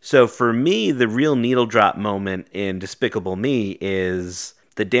up. So for me, the real needle drop moment in Despicable Me is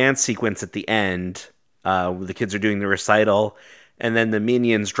the dance sequence at the end. The kids are doing the recital, and then the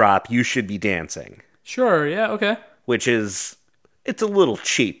Minions drop, "You Should Be Dancing." Sure, yeah, okay. Which is, it's a little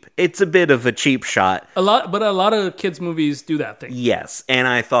cheap. It's a bit of a cheap shot. But a lot of kids' movies do that thing. Yes, and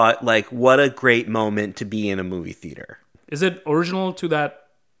I thought, what a great moment to be in a movie theater. Is it original to that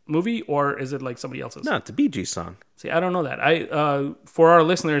movie, or is it like somebody else's? No, it's a Bee Gees song. See, I don't know that. For our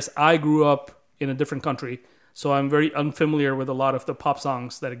listeners, I grew up in a different country, so I'm very unfamiliar with a lot of the pop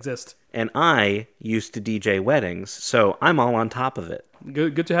songs that exist. And I used to DJ weddings, so I'm all on top of it.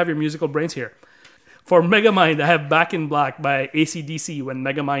 Good to have your musical brains here. For Megamind, I have Back in Black by AC/DC when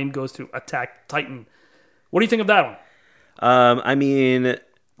Megamind goes to attack Titan. What do you think of that one?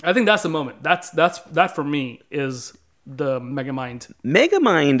 I think that's the moment. That for me is the Megamind.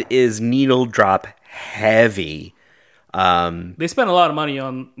 Megamind is needle drop heavy. They spent a lot of money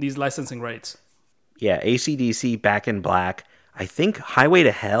on these licensing rights. Yeah, AC/DC, Back in Black. I think Highway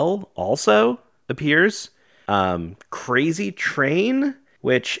to Hell also appears. Crazy Train,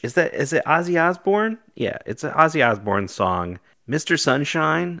 which is it Ozzy Osbourne? Yeah, it's an Ozzy Osbourne song. Mr.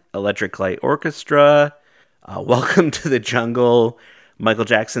 Sunshine, Electric Light Orchestra, Welcome to the Jungle, Michael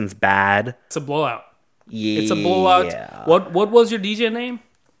Jackson's Bad. It's a blowout. Yeah. It's a blowout. What was your DJ name?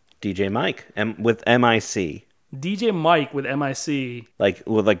 DJ Mike, with M-I-C. DJ Mike with M-I-C.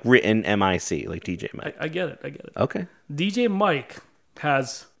 With written M-I-C, like DJ Mike. I get it. Okay. DJ Mike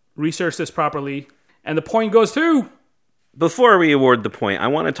has researched this properly, and the point goes to... Before we award the point, I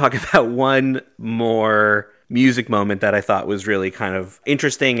want to talk about one more music moment that I thought was really kind of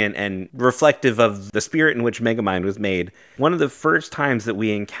interesting and reflective of the spirit in which Megamind was made. One of the first times that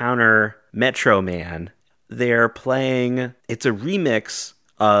we encounter Metro Man, they're playing... It's a remix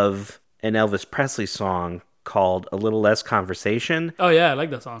of an Elvis Presley song called A Little Less Conversation. Oh, yeah, I like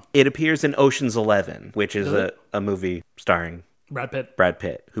that song. It appears in Ocean's 11, which is a movie starring... Brad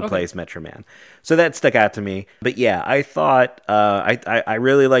Pitt, who plays Metro Man. So that stuck out to me. But yeah, I thought I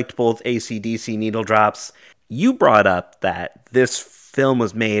really liked both AC/DC needle drops. You brought up that this film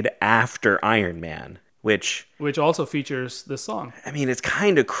was made after Iron Man, which also features this song. I mean, it's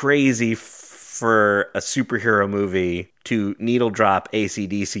kind of crazy for a superhero movie to needle drop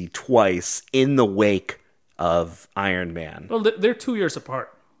AC/DC twice in the wake of Iron Man. Well, they're 2 years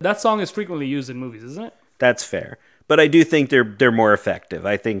apart. That song is frequently used in movies, isn't it? That's fair. But I do think they're more effective.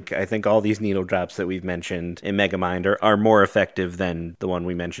 I think all these needle drops that we've mentioned in Megamind are more effective than the one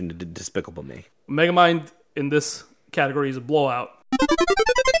we mentioned in Despicable Me. Megamind in this category is a blowout.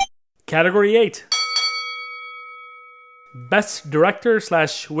 Category 8. Best director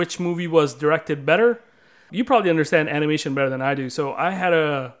 / which movie was directed better? You probably understand animation better than I do, so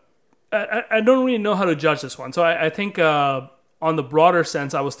I don't really know how to judge this one. So I think... on the broader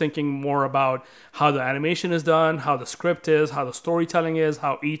sense, I was thinking more about how the animation is done, how the script is, how the storytelling is,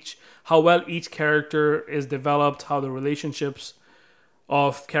 how well each character is developed, how the relationships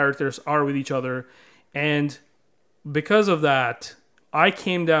of characters are with each other. And because of that, I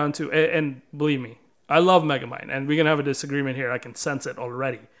came down to, and believe me, I love Megamind, and we're going to have a disagreement here. I can sense it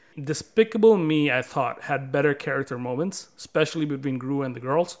already. Despicable Me, I thought, had better character moments, especially between Gru and the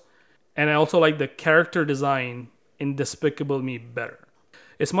girls. And I also like the character design in Despicable Me better.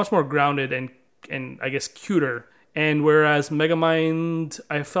 It's much more grounded and I guess cuter. And whereas Megamind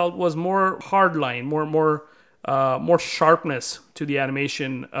I felt was more hardline, more sharpness to the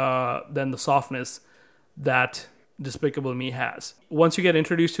animation than the softness that Despicable Me has. Once you get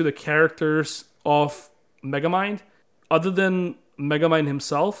introduced to the characters of Megamind, other than Megamind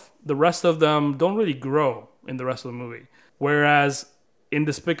himself, the rest of them don't really grow in the rest of the movie. Whereas in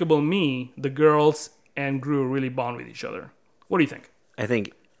Despicable Me, the girls and Gru really bond with each other. What do you think? I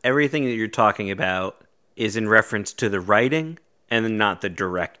think everything that you're talking about is in reference to the writing and not the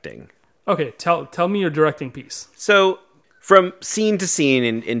directing. Okay, tell me your directing piece. So, from scene to scene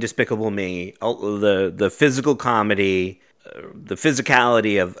in Despicable Me, the physical comedy, the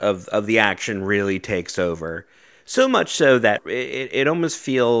physicality of the action really takes over. So much so that it almost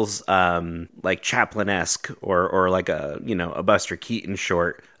feels like Chaplin-esque or like a Buster Keaton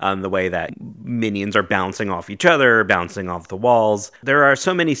short, the way that minions are bouncing off each other, bouncing off the walls. There are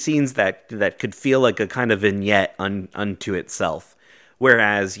so many scenes that could feel like a kind of vignette unto itself.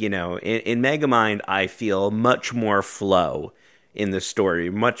 Whereas, in Megamind, I feel much more flow in the story,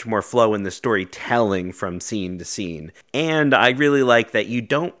 much more flow in the storytelling from scene to scene. And I really like that you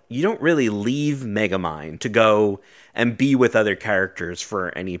don't really leave Megamind to go and be with other characters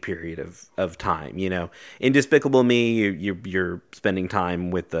for any period of time. In Despicable Me, you're spending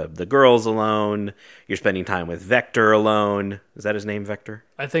time with the girls alone. You're spending time with Vector alone. Is that his name, Vector?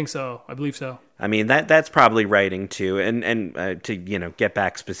 I think so. I believe so. I mean, that's probably writing too. And to get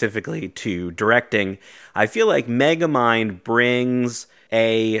back specifically to directing, I feel like Megamind brings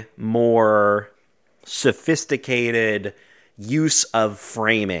a more sophisticated use of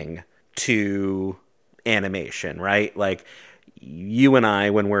framing to animation, right? Like, you and I,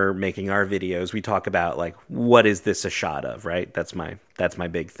 when we're making our videos, we talk about, like, what is this a shot of, right? That's my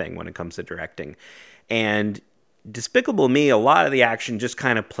big thing when it comes to directing. And Despicable Me, a lot of the action just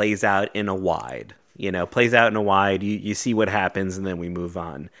kind of plays out in a wide. Plays out in a wide. You see what happens, and then we move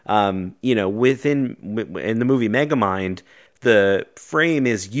on. In the movie Megamind, the frame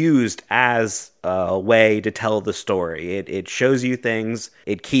is used as a way to tell the story. It shows you things.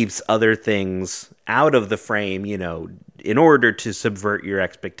 It keeps other things out of the frame, in order to subvert your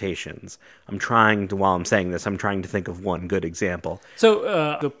expectations. While I'm saying this, I'm trying to think of one good example.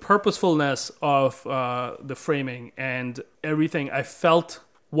 So the purposefulness of the framing and everything I felt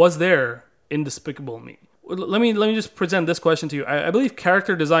was there in Despicable Me. Let me just present this question to you. I believe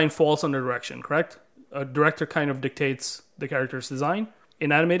character design falls under direction, correct? A director kind of dictates the character's design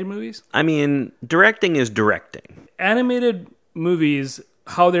in animated movies? I mean, directing is directing. Animated movies,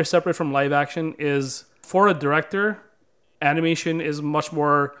 how they're separate from live action is, for a director, animation is much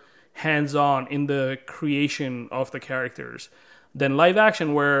more hands-on in the creation of the characters than live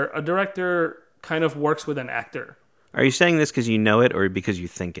action, where a director kind of works with an actor. Are you saying this because you know it or because you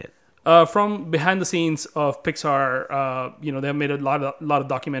think it? From behind the scenes of Pixar, they have made a lot of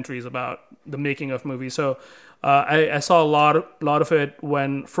documentaries about the making of movies. So I saw a lot of it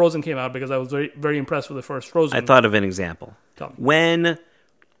when Frozen came out, because I was very, very impressed with the first Frozen. I thought of an example. Tell me. When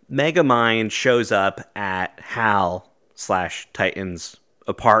Megamind shows up at Hal/Titan's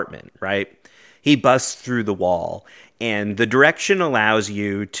apartment, right? He busts through the wall, and the direction allows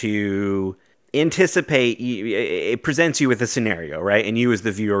you to anticipate. It presents you with a scenario, right? And you as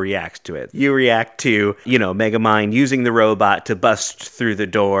the viewer reacts to it. You react to, Megamind using the robot to bust through the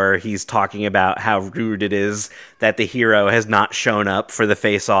door. He's talking about how rude it is that the hero has not shown up for the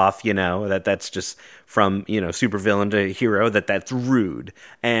face-off, that's just from, supervillain to hero, that's rude.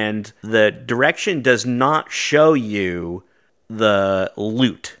 And the direction does not show you the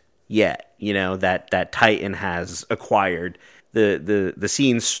loot yet, that Titan has acquired. The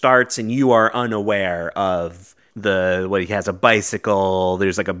scene starts and you are unaware of he has a bicycle,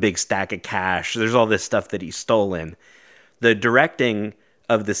 there's like a big stack of cash, there's all this stuff that he's stolen. The directing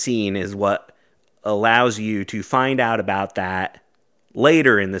of the scene is what allows you to find out about that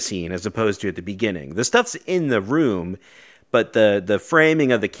later in the scene as opposed to at the beginning. The stuff's in the room, but the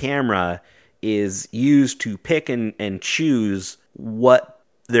framing of the camera is used to pick and choose what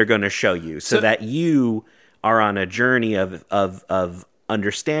they're going to show you so that you are on a journey of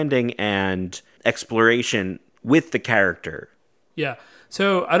understanding and exploration with the character. Yeah.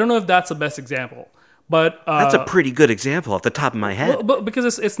 So I don't know if that's the best example, but that's a pretty good example off the top of my head. Well, but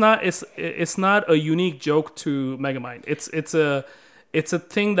because it's not a unique joke to Megamind. It's a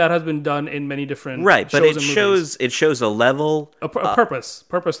thing that has been done in many different right, but shows it shows a level a purpose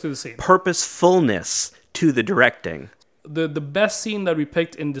to the scene, purposefulness to the directing. The best scene that we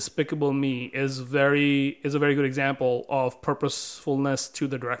picked in Despicable Me is a very good example of purposefulness to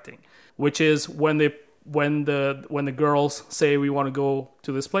the directing, which is when the girls say we want to go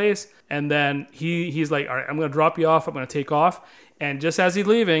to this place, and then he's like, all right, I'm going to drop you off, I'm going to take off, and just as he's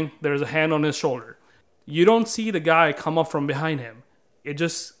leaving, there's a hand on his shoulder. You don't see the guy come up from behind him. It's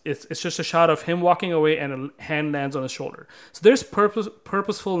just a shot of him walking away and a hand lands on his shoulder. So there's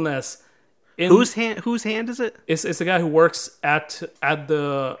purposefulness. Whose hand is it? It's the guy who works at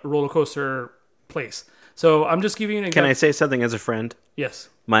the roller coaster place. So I'm just giving you an example. Can I say something as a friend? Yes.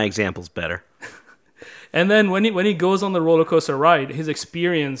 My example's better. And then when he goes on the roller coaster ride, his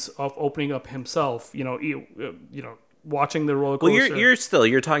experience of opening up himself, watching the roller Well, coaster.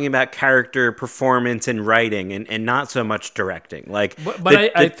 you're talking about character performance and writing, and not so much directing. Like,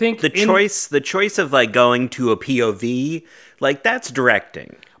 I think the choice of like going to a POV, like that's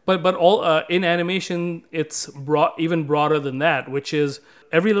directing. But all in animation, it's even broader than that, which is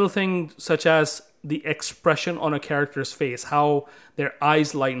every little thing, such as the expression on a character's face, how their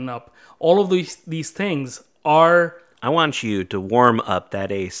eyes lighten up. All of these things are. I want you to warm up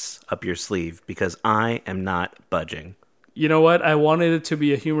that ace up your sleeve because I am not budging. You know what? I wanted it to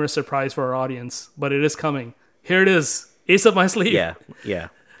be a humorous surprise for our audience, but it is coming. Here it is. Ace up my sleeve. Yeah.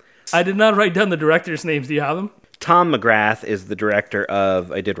 I did not write down the directors' names. Do you have them? Tom McGrath is the director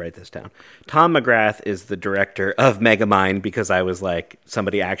of... I did write this down. Tom McGrath is the director of Megamind because I was like,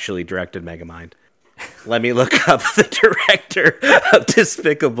 somebody actually directed Megamind. Let me look up the director of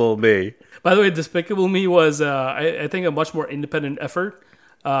Despicable Me. By the way, Despicable Me was, I think, a much more independent effort,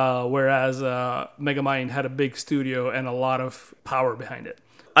 whereas Megamind had a big studio and a lot of power behind it.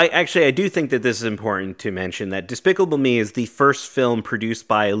 I do think that this is important to mention that Despicable Me is the first film produced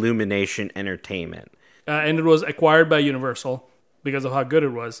by Illumination Entertainment. And it was acquired by Universal because of how good it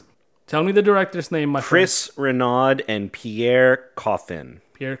was. Tell me the director's name, my Chris Renaud and Pierre Coffin.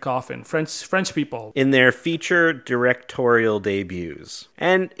 Pierre Coffin, French people. In their feature directorial debuts.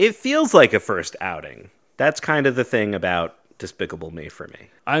 And it feels like a first outing. That's kind of the thing about Despicable Me for me.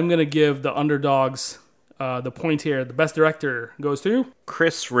 I'm going to give the underdogs the point here. The best director goes to?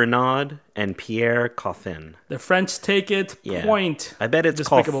 Chris Renaud and Pierre Coffin. The French take it. Yeah. Point. I bet it's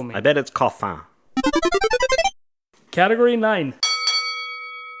Despicable Me. I bet it's Coffin. Category 9.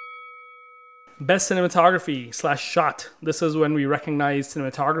 Best cinematography / shot. This is when we recognize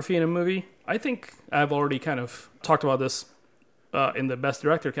cinematography in a movie. I think I've already kind of talked about this in the best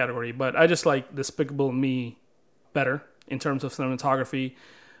director category, but I just like Despicable Me better in terms of cinematography.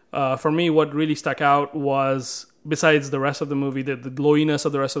 For me, what really stuck out was, besides the rest of the movie, the glowiness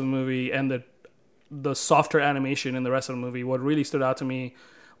of the rest of the movie and the softer animation in the rest of the movie, what really stood out to me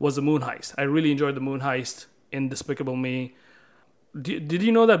was the moon heist. I really enjoyed the moon heist in Despicable Me. Did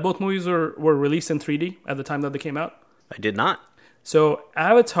you know that both movies were released in 3D at the time that they came out? I did not. So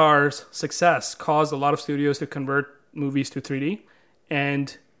Avatar's success caused a lot of studios to convert movies to 3D,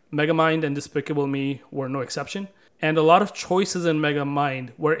 and Megamind and Despicable Me were no exception. And a lot of choices in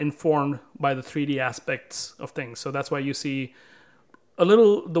Megamind were informed by the 3D aspects of things. So that's why you see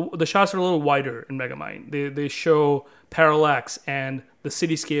the shots are a little wider in Megamind. They show parallax and the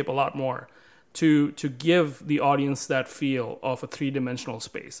cityscape a lot more to give the audience that feel of a three-dimensional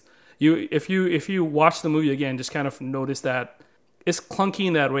space. If you watch the movie again, just kind of notice that it's clunky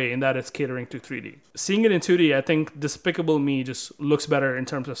in that way, in that it's catering to 3D. Seeing it in 2D, I think Despicable Me just looks better in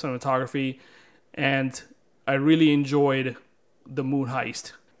terms of cinematography, and I really enjoyed the moon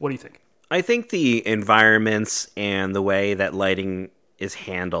heist. What do you think? I think the environments and the way that lighting is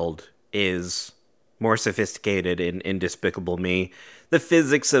handled is more sophisticated in Despicable Me. The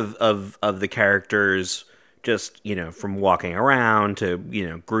physics of the characters, just, from walking around to,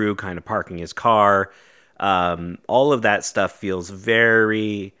 Gru kind of parking his car, all of that stuff feels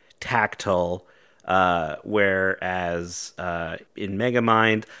very tactile, whereas in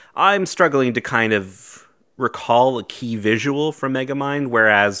Megamind, I'm struggling to kind of recall a key visual from Megamind,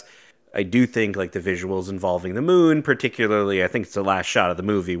 whereas I do think like the visuals involving the moon, particularly, I think it's the last shot of the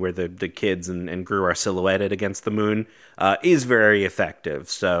movie where the kids and Gru are silhouetted against the moon, is very effective.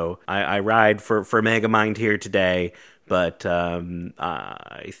 So I ride for Megamind here today, but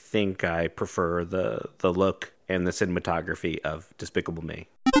I think I prefer the look and the cinematography of Despicable Me.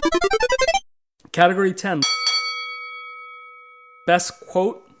 Category 10. Best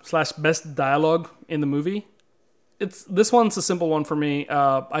quote / best dialogue in the movie. This one's a simple one for me.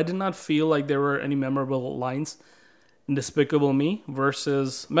 I did not feel like there were any memorable lines in Despicable Me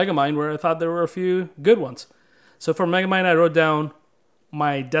versus Megamind, where I thought there were a few good ones. So for Megamind, I wrote down,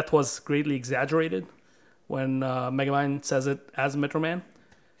 "My death was greatly exaggerated," when Megamind says it as Metro Man.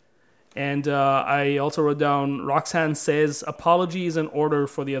 And I also wrote down, Roxanne says, "Apology is in order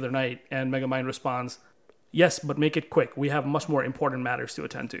for the other night," and Megamind responds, "Yes, but make it quick. We have much more important matters to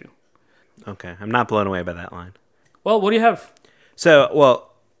attend to." Okay, I'm not blown away by that line. Well, what do you have? So,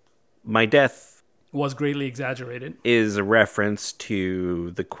 my death was greatly exaggerated is a reference to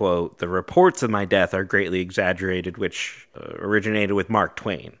the quote, "The reports of my death are greatly exaggerated," which originated with Mark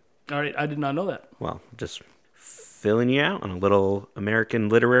Twain. All right, I did not know that. Well, just filling you out on a little American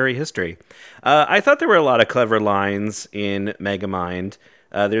literary history. I thought there were a lot of clever lines in Megamind.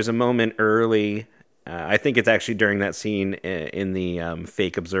 There's a moment early, I think it's actually during that scene in the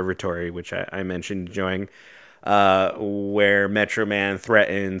fake observatory, which I mentioned enjoying, where Metro Man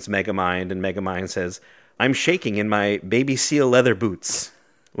threatens Megamind, and Megamind says, I'm shaking in my baby seal leather boots,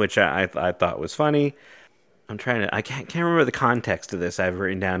 which I thought was funny. I can't remember the context of this. I've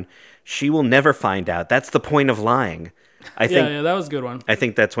written down, she will never find out. That's the point of lying. I think that was a good one. I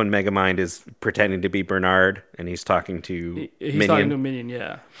think that's when Megamind is pretending to be Bernard and he's talking to He's Minion. talking to Minion,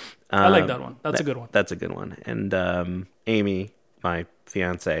 yeah. I like that one. That's a good one. That's a good one. And Amy, my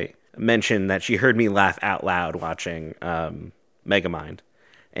fiance, mentioned that she heard me laugh out loud watching Megamind.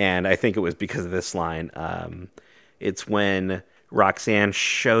 And I think it was because of this line. It's when Roxanne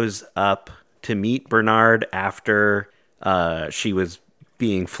shows up to meet Bernard after she was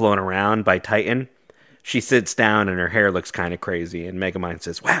being flown around by Titan. She sits down and her hair looks kind of crazy. And Megamind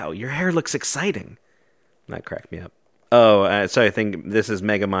says, "Wow, your hair looks exciting." And that cracked me up. Oh, so I think this is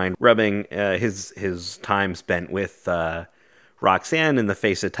Megamind rubbing his time spent with Roxanne in the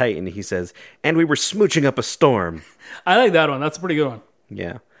face of Titan. He says, "And we were smooching up a storm." I like that one. That's a pretty good one.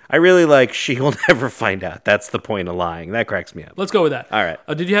 Yeah. I really like she will never find out. That's the point of lying. That cracks me up. Let's go with that. All right.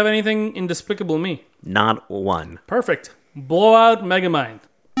 Did you have anything in Despicable Me? Not one. Perfect. Blowout Megamind.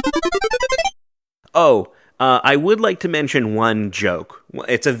 Oh, I would like to mention one joke.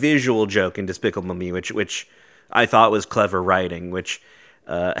 It's a visual joke in Despicable Me, which I thought was clever writing, which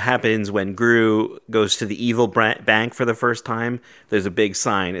happens when Gru goes to the evil bank for the first time. There's a big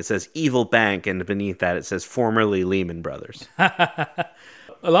sign. It says Evil Bank, and beneath that it says formerly Lehman Brothers.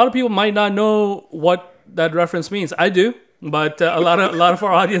 A lot of people might not know what that reference means. I do, but a lot of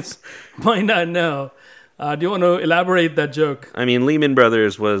our audience might not know. Do you want to elaborate that joke? I mean, Lehman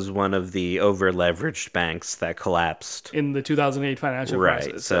Brothers was one of the over-leveraged banks that collapsed in the 2008 financial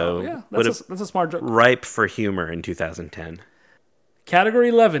crisis. Right, so yeah, that's a smart joke. Ripe for humor in 2010. Category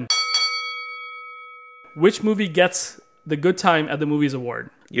 11. Which movie gets the Good Time at the Movies award?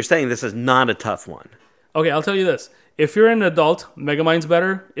 You're saying this is not a tough one. Okay, I'll tell you this. If you're an adult, Megamind's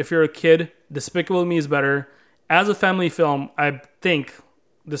better. If you're a kid, Despicable Me is better. As a family film, I think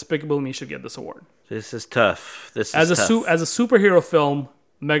Despicable Me should get this award. This is tough. As a superhero film,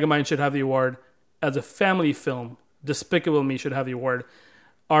 Megamind should have the award. As a family film, Despicable Me should have the award.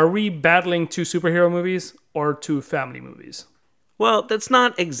 Are we battling two superhero movies or two family movies? Well, that's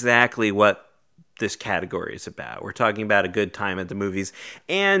not exactly what this category is about. We're talking about a good time at the movies.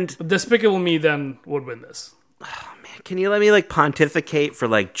 And Despicable Me then would win this. Oh, man. Can you let me pontificate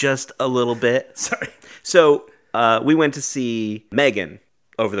for just a little bit? Sorry. So we went to see Megan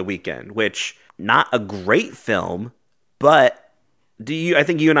over the weekend, which... not a great film, but I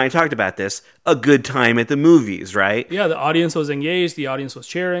think you and I talked about this, a good time at the movies, right? Yeah, the audience was engaged, the audience was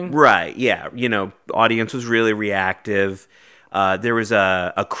cheering. Right, yeah. Audience was really reactive. There was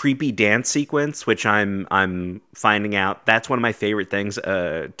a creepy dance sequence, which I'm finding out that's one of my favorite things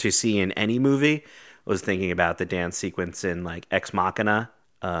to see in any movie. I was thinking about the dance sequence in Ex Machina,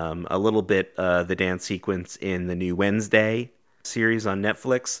 a little bit the dance sequence in the new Wednesday series on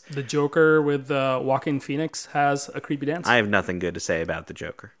Netflix. The Joker with Joaquin Phoenix has a creepy dance. I have nothing good to say about the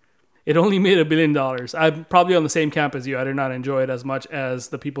Joker. It only made $1 billion. I'm probably on the same camp as you. I did not enjoy it as much as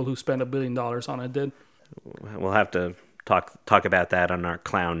the people who spent $1 billion on it did. We'll have to talk about that on our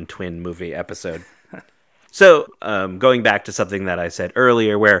Clown Twin movie episode. So, going back to something that I said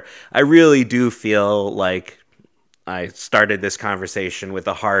earlier, where I really do feel like I started this conversation with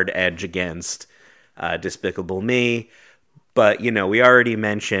a hard edge against Despicable Me. But, we already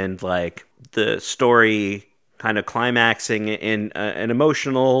mentioned, the story kind of climaxing in an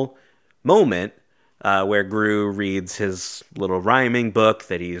emotional moment where Gru reads his little rhyming book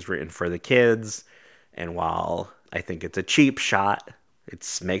that he's written for the kids. And while I think it's a cheap shot,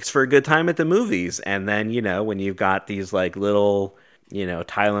 it makes for a good time at the movies. And then, when you've got these, little,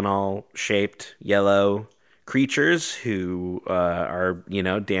 Tylenol-shaped yellow creatures who are,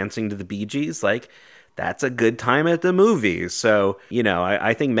 dancing to the Bee Gees, that's a good time at the movies. So,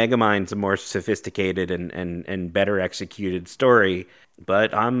 I think Megamind's a more sophisticated and better executed story.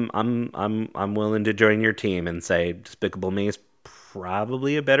 But I'm willing to join your team and say Despicable Me is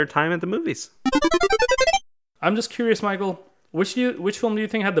probably a better time at the movies. I'm just curious, Michael. Which film do you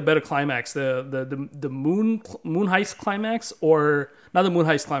think had the better climax? The moon heist climax, or not the moon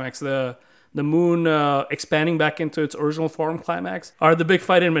heist climax? The moon expanding back into its original form climax, or the big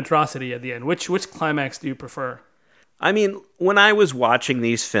fight in Monstrosity at the end? Which climax do you prefer? I mean, when I was watching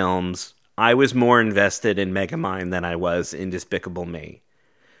these films, I was more invested in Megamind than I was in Despicable Me.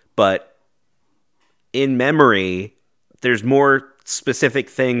 But in memory, there's more specific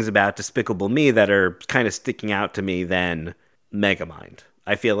things about Despicable Me that are kind of sticking out to me than Megamind.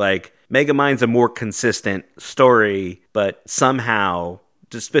 I feel like Megamind's a more consistent story, but somehow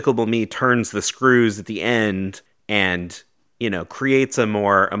Despicable Me turns the screws at the end and, creates a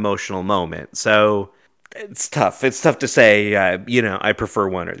more emotional moment. So It's tough. It's tough to say, I prefer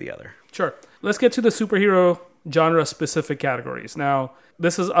one or the other. Sure. Let's get to the superhero genre-specific categories. Now,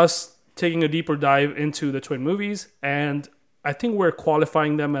 this is us taking a deeper dive into the twin movies, and I think we're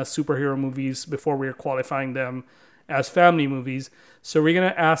qualifying them as superhero movies before we're qualifying them as family movies. So we're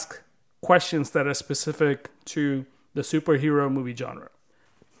going to ask questions that are specific to the superhero movie genre.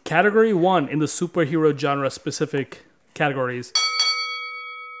 Category 1 in the superhero genre-specific categories.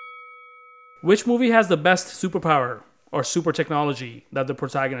 Which movie has the best superpower or super technology that the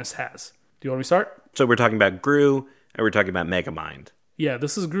protagonist has? Do you want me to start? So we're talking about Gru, and we're talking about Megamind. Yeah,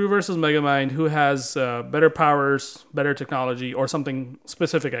 this is Gru versus Megamind, who has better powers, better technology, or something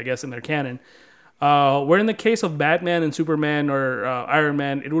specific, I guess, in their canon. Where in the case of Batman and Superman or Iron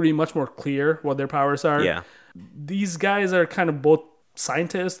Man, it would be much more clear what their powers are. Yeah. These guys are kind of both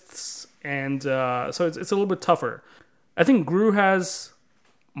scientists, and so it's a little bit tougher. I think Gru has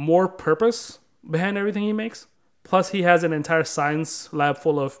more purpose behind everything he makes. Plus, he has an entire science lab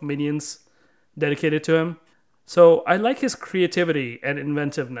full of minions dedicated to him. So I like his creativity and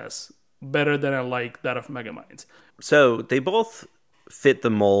inventiveness better than I like that of Megamind. So they both fit the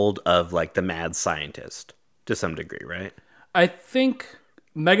mold of like the mad scientist to some degree, right? I think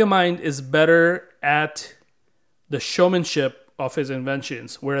Megamind is better at the showmanship of his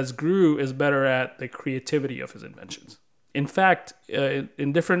inventions, whereas Gru is better at the creativity of his inventions. In fact,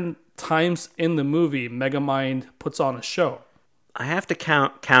 in different times in the movie, Megamind puts on a show. I have to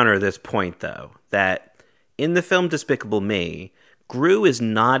counter this point, though, that in the film Despicable Me, Gru is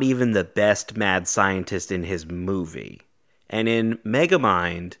not even the best mad scientist in his movie. And in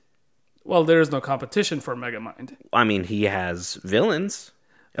Megamind... Well, there is no competition for Megamind. I mean, he has villains.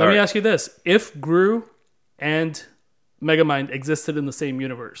 Let me ask you this. If Gru and Megamind existed in the same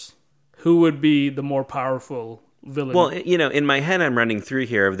universe, who would be the more powerful villain? Well, in my head, I'm running through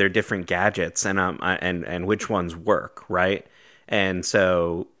here of their different gadgets and which ones work, right? And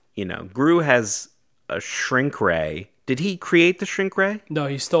so, Gru has a shrink ray. Did he create the shrink ray? No,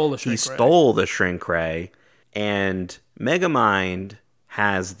 he stole the shrink ray. He stole the shrink ray. And Megamind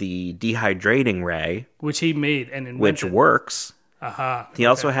has the dehydrating ray, which he made and invented, which works. Aha. He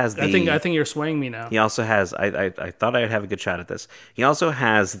also has the... I think you're swaying me now. He also has... I thought I'd have a good shot at this. He also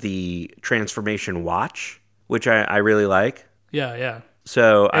has the transformation watch, which I really like. Yeah.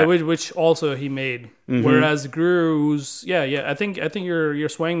 So which also he made. Mm-hmm. Whereas Gru's... Yeah. I think you're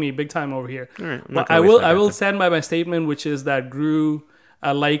swaying me big time over here. All right, but I will stand by my statement, which is that Gru,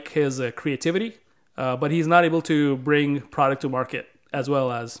 I like his creativity, but he's not able to bring product to market as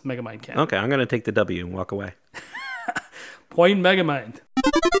well as Megamind can. Okay, I'm going to take the W and walk away. Point Megamind.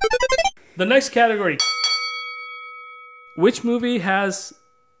 The next category. Which movie has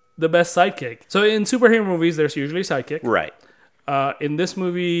the best sidekick? So in superhero movies, there's usually a sidekick. Right. In this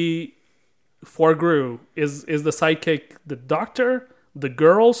movie, for Gru, is the sidekick the doctor, the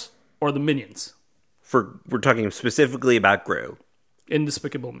girls, or the minions? We're talking specifically about Gru. In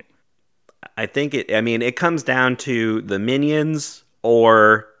Despicable Me. I think it comes down to the minions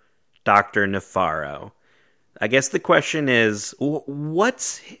or Dr. Nefario. I guess the question is,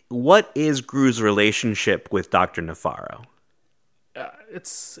 what is Gru's relationship with Dr. Nefario?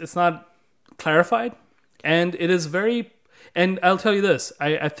 It's not clarified, and it is very... And I'll tell you this,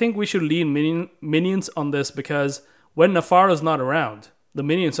 I think we should lean minions on this, because when Nefario's not around, the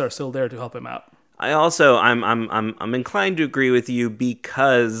minions are still there to help him out. I'm inclined to agree with you,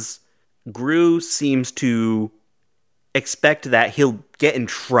 because Gru seems to expect that he'll get in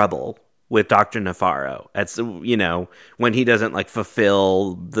trouble with Dr. Nefario. That's, when he doesn't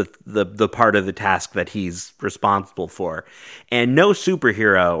fulfill the part of the task that he's responsible for. And no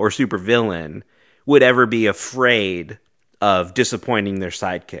superhero or supervillain would ever be afraid of disappointing their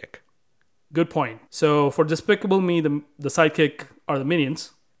sidekick. Good point. So for Despicable Me, the sidekick are the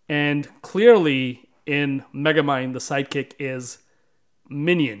minions. And clearly in Megamind, the sidekick is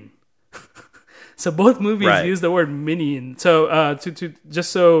Minion. So both movies use the word minion. So if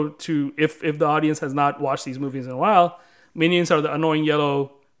the audience has not watched these movies in a while, minions are the annoying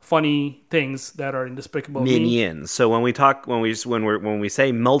yellow funny things that are in Despicable Me. Minions. So when we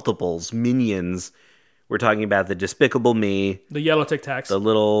say multiples, minions, we're talking about the Despicable Me, the yellow Tic Tacs, the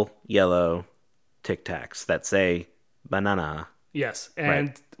little yellow Tic Tacs that say banana. Yes,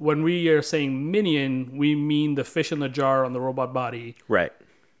 and when we are saying minion, we mean the fish in the jar on the robot body. Right.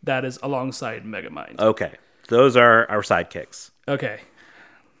 That is alongside Megamind. Okay. Those are our sidekicks. Okay.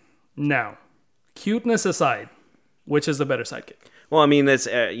 Now, cuteness aside, which is the better sidekick? Well, I mean, that's,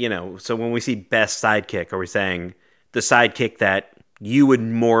 so when we see best sidekick, are we saying the sidekick that you would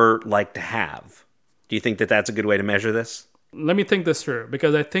more like to have? Do you think that that's a good way to measure this? Let me think this through,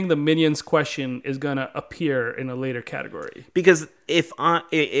 because I think the Minions question is going to appear in a later category. Because if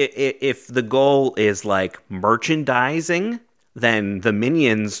the goal is like merchandising, then the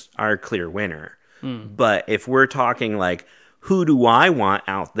Minions are a clear winner. But if we're talking like, who do I want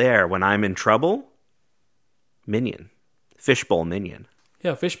out there when I'm in trouble? Minion. Fishbowl Minion.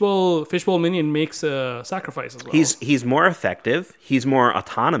 Yeah, Fishbowl Minion makes a sacrifice as well. He's more effective. He's more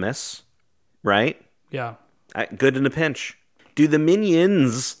autonomous, right? Yeah. Good in a pinch. Do the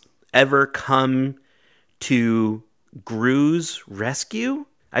Minions ever come to Gru's rescue?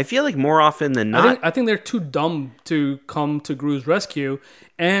 I feel like more often than not... I think they're too dumb to come to Gru's rescue.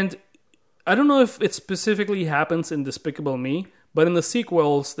 And I don't know if it specifically happens in Despicable Me, but in the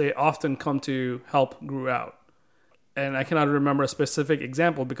sequels, they often come to help Gru out. And I cannot remember a specific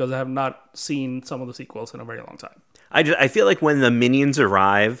example because I have not seen some of the sequels in a very long time. I feel like when the Minions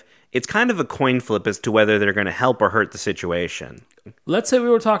arrive, it's kind of a coin flip as to whether they're going to help or hurt the situation. Let's say we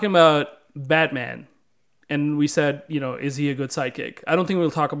were talking about Batman, and we said, is he a good sidekick? I don't think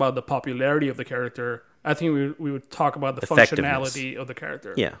we'll talk about the popularity of the character. I think we would talk about the functionality of the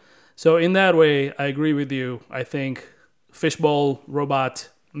character. Yeah. So in that way, I agree with you. I think Fishbowl Robot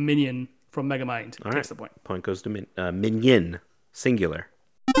Minion from Megamind takes the point. Point goes to Minion, singular.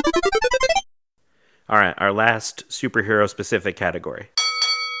 All right, our last superhero-specific category.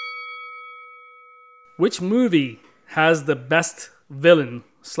 Which movie has the best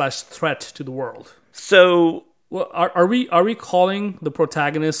villain/threat to the world? So, well, are we calling the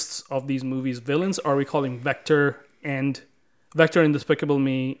protagonists of these movies villains? Or are we calling Vector in Despicable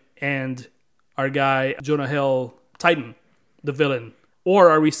Me and our guy Jonah Hill, Titan, the villain?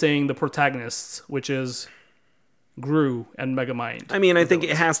 Or are we saying the protagonists, which is Gru and Megamind? I mean, I think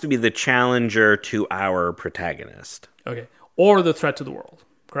it has to be the challenger to our protagonist. Okay. Or the threat to the world,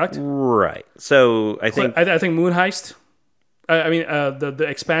 correct? Right. So, I think Moon Heist, the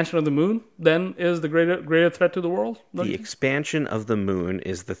expansion of the moon then is the greater threat to the world? The expansion of the moon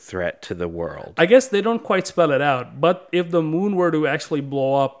is the threat to the world. I guess they don't quite spell it out, but if the moon were to actually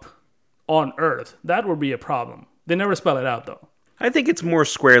blow up on Earth, that would be a problem. They never spell it out, though. I think it's more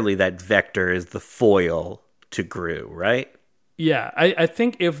squarely that Vector is the foil to Gru, right? Yeah, I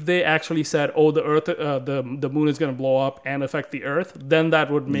think if they actually said, the Earth, the moon is going to blow up and affect the Earth, then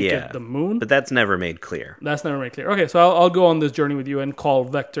that would make it the moon. But that's never made clear. Okay, so I'll go on this journey with you and call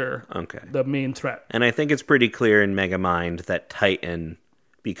Vector the main threat. And I think it's pretty clear in Megamind that Titan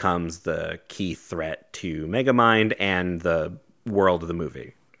becomes the key threat to Megamind and the world of the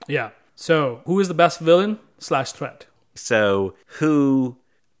movie. Yeah. So, who is the best villain/threat? So, who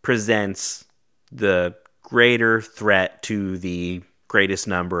presents the greater threat to the greatest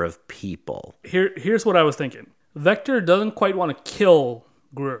number of people? Here's what I was thinking. Vector doesn't quite want to kill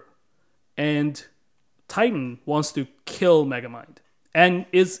Gru, and Titan wants to kill Megamind, and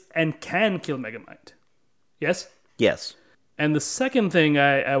can kill Megamind. Yes? Yes. And the second thing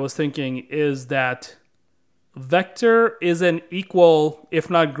I was thinking is that Vector is an equal, if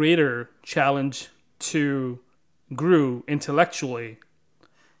not greater, challenge to Gru intellectually,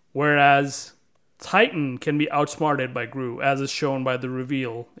 whereas Titan can be outsmarted by Gru, as is shown by the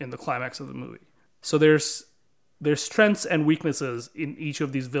reveal in the climax of the movie. So there's strengths and weaknesses in each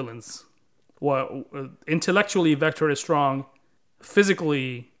of these villains. Well, intellectually, Vector is strong.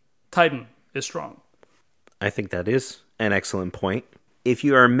 Physically, Titan is strong. I think that is an excellent point. If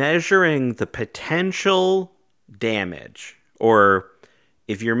you are measuring the potential damage, or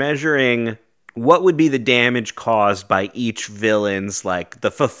if you're measuring what would be the damage caused by each villain's, like,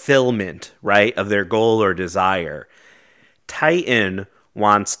 the fulfillment, right, of their goal or desire, Titan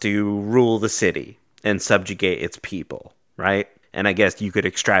wants to rule the city and subjugate its people, right? And I guess you could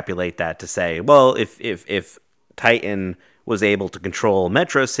extrapolate that to say, well, if Titan was able to control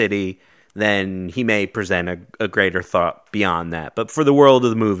Metro City, then he may present a greater thought beyond that. But for the world of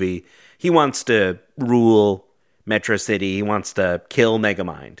the movie, he wants to rule Metro City. He wants to kill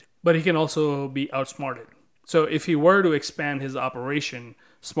Megamind. But he can also be outsmarted. So if he were to expand his operation,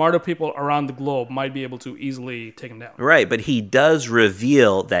 smarter people around the globe might be able to easily take him down. Right, but he does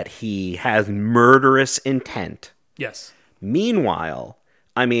reveal that he has murderous intent. Yes. Meanwhile,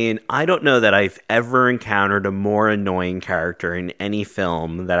 I mean, I don't know that I've ever encountered a more annoying character in any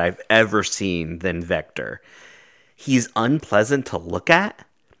film that I've ever seen than Vector. He's unpleasant to look at.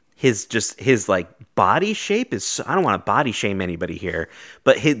 His like body shape is so, I don't want to body shame anybody here,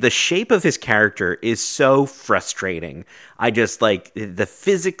 but the shape of his character is so frustrating. I just like the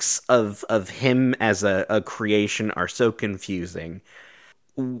physics of him as a creation are so confusing.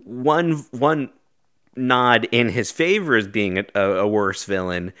 One nod in his favor as being a worse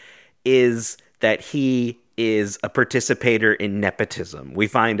villain is that he is a participator in nepotism. We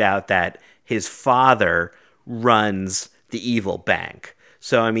find out that his father runs the evil bank.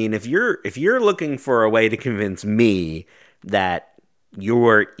 So, I mean, if you're looking for a way to convince me that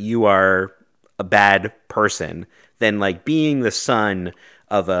you are a bad person, then like being the son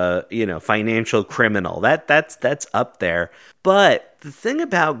of a, financial criminal, that's up there. But the thing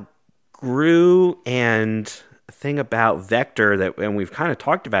about Gru and the thing about Vector and we've kind of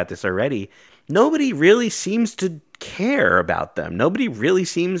talked about this already, nobody really seems to care about them. Nobody really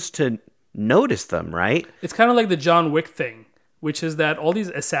seems to notice them, right? It's kind of like the John Wick thing, which is that all these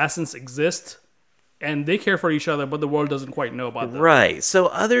assassins exist and they care for each other, but the world doesn't quite know about them. Right. So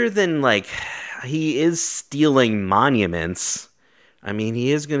other than like he is stealing monuments, I mean,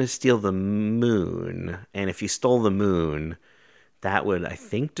 he is going to steal the moon. And if he stole the moon, that would, I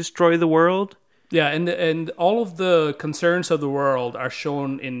think, destroy the world. Yeah, and all of the concerns of the world are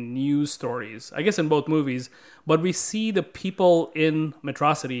shown in news stories, I guess in both movies, but we see the people in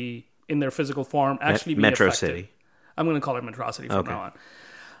Metrocity in their physical form actually being Metro affected. City. I'm going to call it Metrocity from now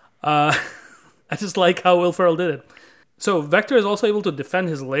on. I just like how Will Ferrell did it. So Vector is also able to defend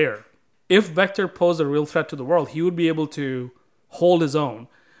his lair. If Vector posed a real threat to the world, he would be able to hold his own.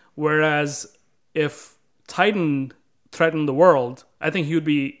 Whereas if Titan threatened the world, I think he would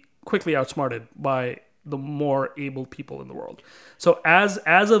be quickly outsmarted by the more able people in the world. So as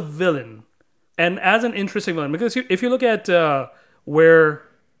a villain, and as an interesting villain, because if you look at where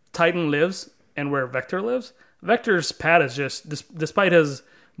Titan lives and where Vector lives, Vector's pad is just, despite his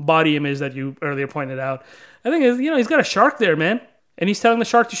body image that you earlier pointed out, I think he's got a shark there, man, and he's telling the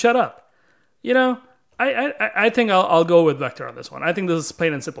shark to shut up. I think I'll go with Vector on this one. I think this is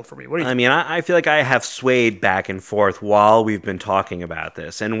plain and simple for me. What do you think? I mean, I feel like I have swayed back and forth while we've been talking about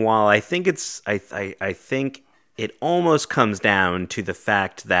this, and while I think I think it almost comes down to the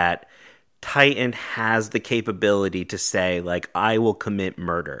fact that Titan has the capability to say, like, I will commit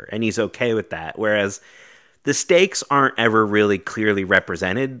murder, and he's okay with that, whereas the stakes aren't ever really clearly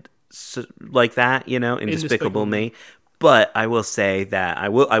represented like that, in Despicable Me. But I will say that I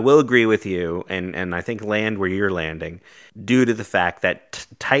will agree with you, and I think land where you're landing, due to the fact that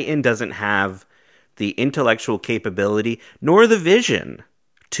Titan doesn't have the intellectual capability nor the vision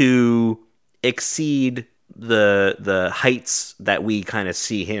to exceed the heights that we kind of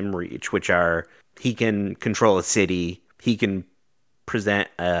see him reach, which are he can control a city, he can present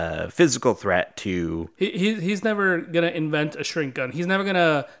a physical threat to... He's never going to invent a shrink gun. He's never going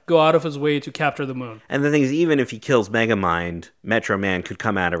to go out of his way to capture the moon. And the thing is, even if he kills Megamind, Metro Man could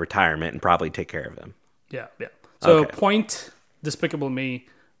come out of retirement and probably take care of him. Yeah. So point Despicable Me,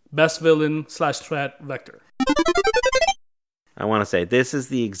 best villain / threat, Vector. I want to say, this is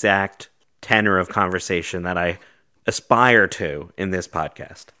the exact tenor of conversation that I aspire to in this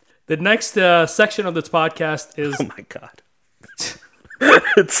podcast. The next section of this podcast is... Oh my God.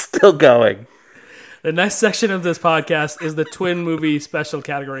 It's still going. The next section of this podcast is the twin movie special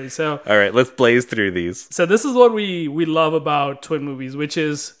category. So, all right, let's blaze through these. So this is what we love about twin movies, which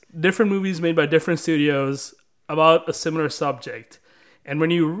is different movies made by different studios about a similar subject. And when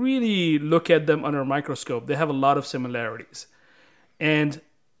you really look at them under a microscope, they have a lot of similarities. And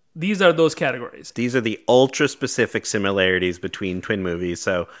these are those categories. These are the ultra-specific similarities between twin movies.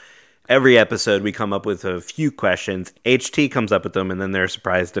 So every episode, we come up with a few questions. HT comes up with them, and then they're a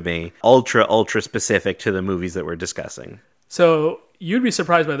surprise to me. Ultra specific to the movies that we're discussing. So you'd be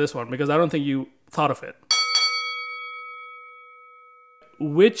surprised by this one, because I don't think you thought of it.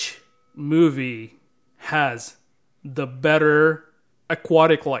 Which movie has the better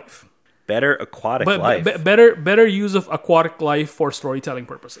aquatic life? Better aquatic life? Better use of aquatic life for storytelling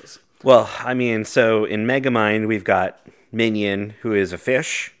purposes. Well, I mean, so in Megamind, we've got Minion, who is a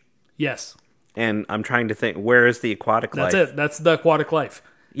fish. Yes. And I'm trying to think, where is the aquatic life? That's it. That's the aquatic life.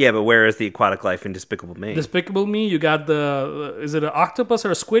 Yeah, but where is the aquatic life in Despicable Me? Despicable Me, you got is it an octopus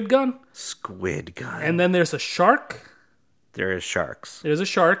or a squid gun? Squid gun. And then there's a shark. There is sharks. There's a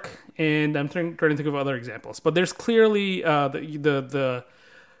shark, and I'm trying to think of other examples. But there's clearly the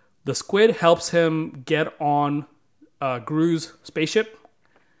squid helps him get on Gru's spaceship.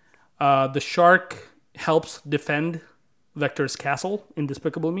 The shark helps defend Vector's castle in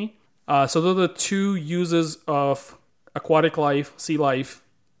Despicable Me. So those are the two uses of aquatic life, sea life,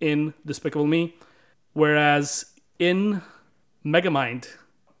 in Despicable Me. Whereas in Megamind,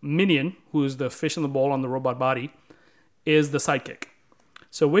 Minion, who is the fish in the bowl on the robot body, is the sidekick.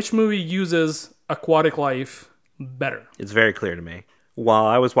 So which movie uses aquatic life better? It's very clear to me. While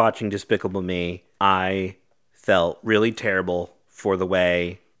I was watching Despicable Me, I felt really terrible for the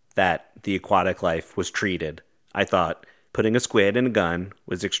way that the aquatic life was treated. I thought putting a squid in a gun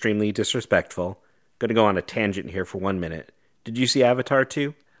was extremely disrespectful. going to go on a tangent here for 1 minute. Did you see Avatar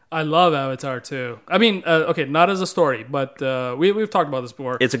 2? I love Avatar too. I mean, okay, not as a story, but we've talked about this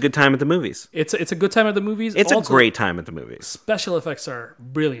before. It's a good time at the movies. It's a good time at the movies. It's also, a great time at the movies. Special effects are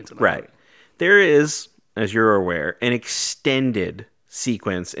brilliant in the Right. movie. There is, as you're aware, an extended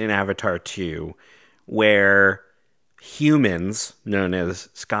sequence in Avatar 2 where humans, known as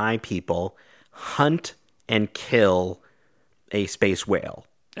sky people, hunt and kill a space whale.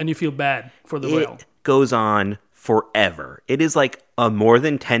 And you feel bad for the whale. It goes on forever. It is like a more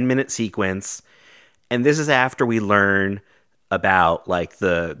than 10-minute sequence, and this is after we learn about like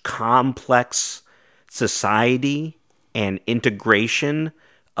the complex society and integration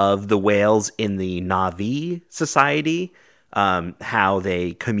of the whales in the Na'vi society, how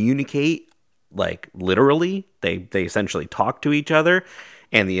they communicate, like literally, they essentially talk to each other,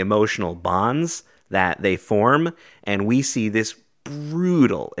 and the emotional bonds that they form, and we see this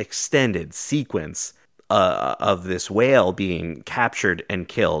brutal extended sequence of this whale being captured and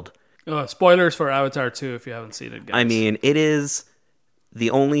killed. Spoilers for Avatar 2 if you haven't seen it, guys. I mean, it is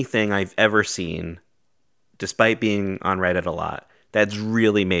the only thing I've ever seen, despite being on Reddit a lot, that's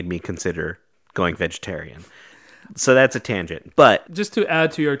really made me consider going vegetarian. So that's a tangent. But just to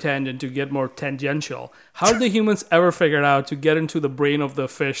add to your tangent, to get more tangential, how did the humans ever figure out to get into the brain of the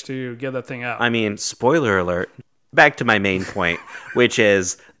fish to get that thing out? I mean, spoiler alert. Back to my main point, which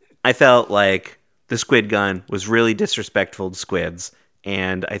is I felt like the squid gun was really disrespectful to squids,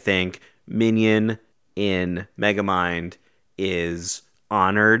 and I think Minion in Megamind is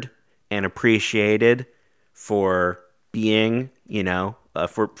honored and appreciated for being,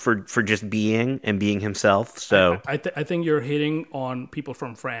 for just being and being himself. So I think you're hitting on people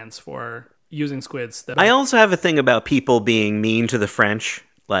from France for using squids. I also have a thing about people being mean to the French.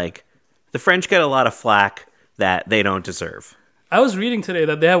 Like, the French get a lot of flack that they don't deserve. I was reading today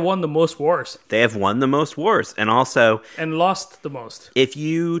that they have won the most wars. They have won the most wars. And also... and lost the most. If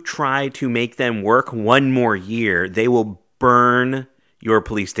you try to make them work one more year, they will burn your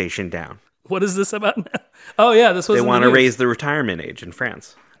police station down. What is this about now? Oh, yeah, this was They want to raise the retirement age in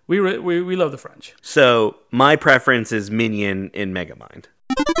France. We love the French. So, my preference is Minion in Megamind.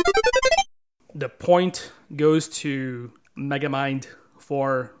 The point goes to Megamind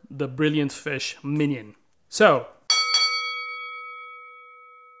for the brilliant fish Minion. So,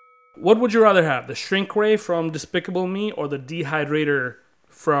 what would you rather have? The shrink ray from Despicable Me or the dehydrator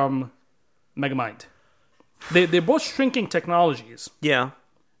from Megamind? They're both shrinking technologies. Yeah.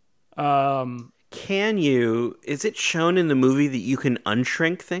 Is it shown in the movie that you can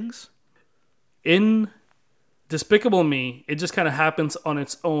unshrink things? In Despicable Me, it just kind of happens on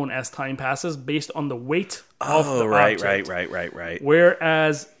its own as time passes based on the weight of the object. Right.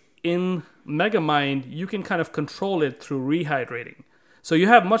 Whereas in Megamind, you can kind of control it through rehydrating. So you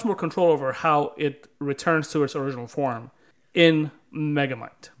have much more control over how it returns to its original form in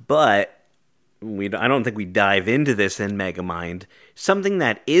Megamind. But I don't think we dive into this in Megamind. Something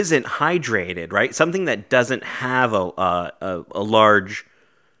that isn't hydrated, right? Something that doesn't have a large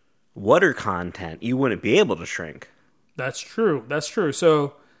water content, you wouldn't be able to shrink. That's true.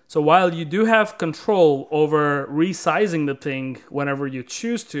 So while you do have control over resizing the thing whenever you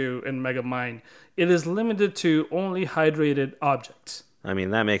choose to in Megamind, it is limited to only hydrated objects. I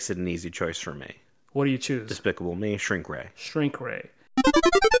mean, that makes it an easy choice for me. What do you choose? Despicable Me, Shrink Ray. Shrink Ray.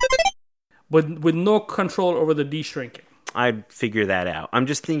 With no control over the de-shrinking. I'd figure that out. I'm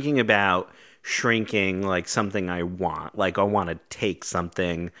just thinking about shrinking like something I want. Like I want to take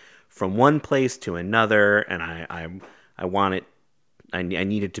something from one place to another, and I want it. I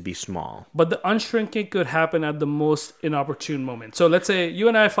need it to be small. But the unshrinking could happen at the most inopportune moment. So let's say you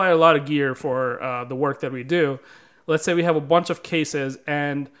and I fly a lot of gear for the work that we do. Let's say we have a bunch of cases,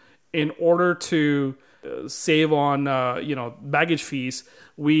 and in order to save on baggage fees,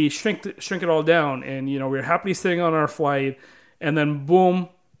 we shrink it all down, and we're happily sitting on our flight, and then boom,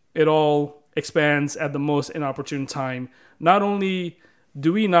 it all expands at the most inopportune time. Not only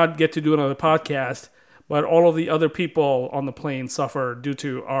do we not get to do another podcast, but all of the other people on the plane suffer due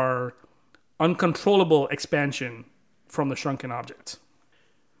to our uncontrollable expansion from the shrunken object.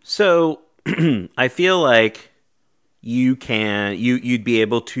 So I feel like you'd be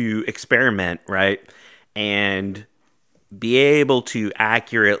able to experiment, right? And be able to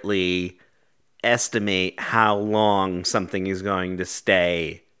accurately estimate how long something is going to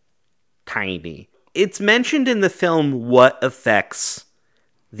stay tiny. It's mentioned in the film what affects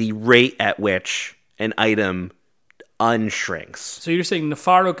the rate at which an item unshrinks. So you're saying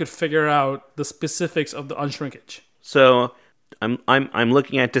Nefaro could figure out the specifics of the unshrinkage? So I'm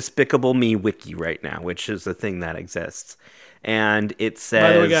looking at Despicable Me wiki right now, which is the thing that exists. And it says...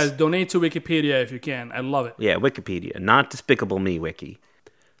 By the way, guys, donate to Wikipedia if you can. I love it. Yeah, Wikipedia, not Despicable Me wiki.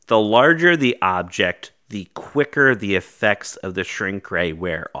 The larger the object, the quicker the effects of the shrink ray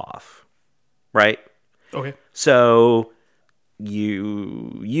wear off. Right? Okay. So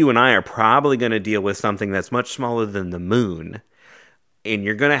you and I are probably going to deal with something that's much smaller than the moon, and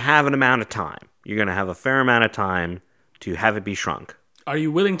you're going to have an amount of time. You're going to have a fair amount of time to have it be shrunk. Are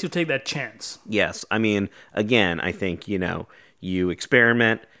you willing to take that chance? Yes. I mean, again, I think, you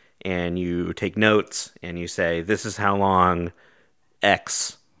experiment and you take notes and you say, this is how long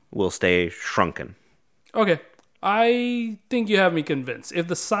X will stay shrunken. Okay. I think you have me convinced. If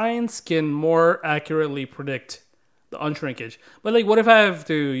the science can more accurately predict the unshrinkage, but like, what if I have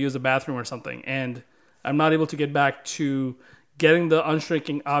to use a bathroom or something and I'm not able to get back to getting the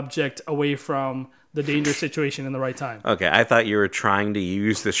unshrinking object away from the danger situation in the right time? Okay, I thought you were trying to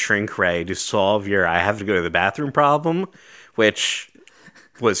use the shrink ray to solve your I have to go to the bathroom problem, which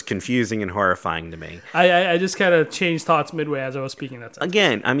was confusing and horrifying to me. I just kind of changed thoughts midway as I was speaking that time.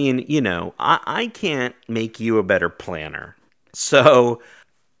 Again, I mean, I can't make you a better planner. So,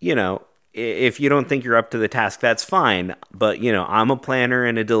 if you don't think you're up to the task, that's fine. But, I'm a planner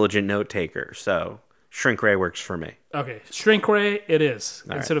and a diligent note taker. So, shrink ray works for me. Okay, shrink ray it is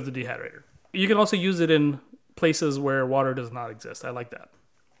instead of the dehydrator. You can also use it in places where water does not exist. I like that.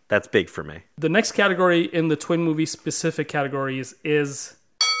 That's big for me. The next category in the twin movie specific categories is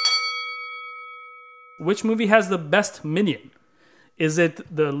which movie has the best minion? Is it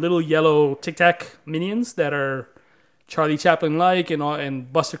the little yellow Tic Tac minions that are Charlie Chaplin-like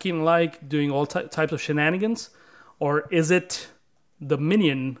and Buster Keaton-like, doing all types of shenanigans? Or is it the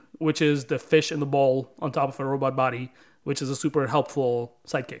Minion, which is the fish in the bowl on top of a robot body, which is a super helpful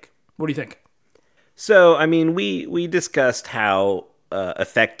sidekick? What do you think? So, I mean, we discussed how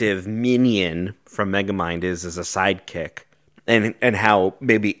effective Minion from Megamind is as a sidekick, and how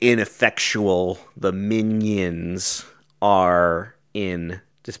maybe ineffectual the minions are in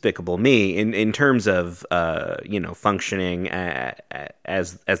Despicable Me in terms of functioning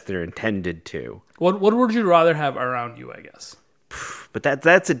as they're intended to. What would you rather have around you, I guess? But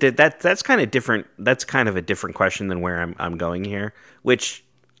that's kind of different. That's kind of a different question than where I'm going here. Which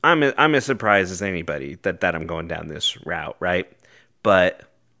I'm as surprised as anybody that I'm going down this route, right?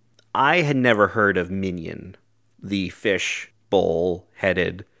 But I had never heard of Minion, the fish bowl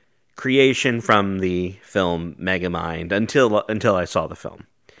headed creation from the film Megamind until I saw the film.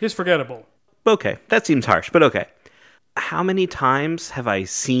 He's forgettable. Okay, that seems harsh, but okay. How many times have I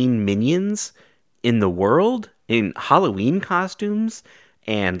seen Minions in the world? In Halloween costumes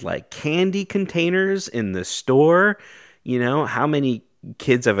and like candy containers in the store? How many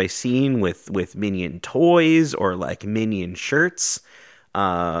kids have I seen with Minion toys or like Minion shirts?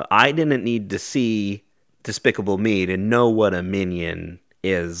 I didn't need to see Despicable Me to know what a Minion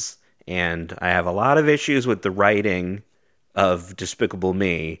is. And I have a lot of issues with the writing of Despicable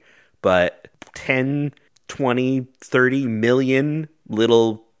Me, but 10, 20, 30 million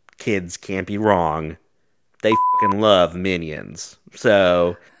little kids can't be wrong. They fucking love Minions.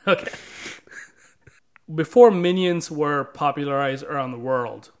 So... Okay. Before Minions were popularized around the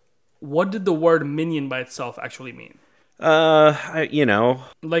world, what did the word minion by itself actually mean?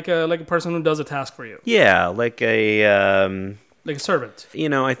 Like a person who does a task for you. Yeah, like a... like a servant.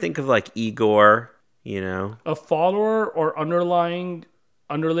 I think of like Igor, A follower or underling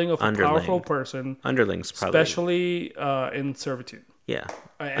of a powerful person. Underlings, probably. Especially in servitude. Yeah,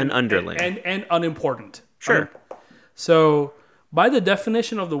 an underling. And unimportant. Sure. So, by the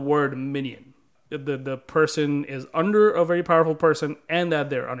definition of the word minion, the person is under a very powerful person and that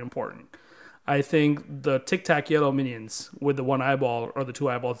they're unimportant. I think the Tic Tac yellow minions with the one eyeball or the two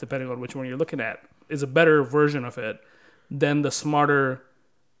eyeballs, depending on which one you're looking at, is a better version of it than the smarter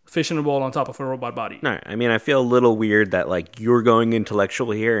fish in a bowl on top of a robot body. No, I mean, I feel a little weird that like you're going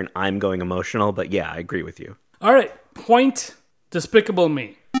intellectual here and I'm going emotional, but yeah, I agree with you. All right, point Despicable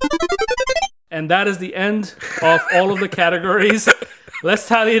Me. And that is the end of all of the categories. Let's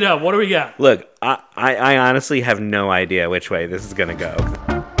tally it up. What do we got? Look, I honestly have no idea which way this is going to go.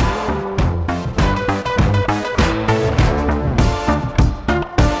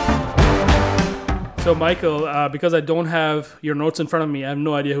 So, Michael, because I don't have your notes in front of me, I have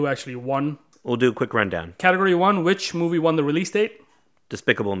no idea who actually won. We'll do a quick rundown. Category 1, which movie won the release date?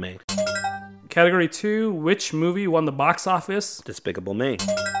 Despicable Me. Category 2, which movie won the box office? Despicable Me.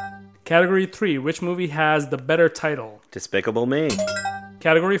 Category 3, which movie has the better title? Despicable Me.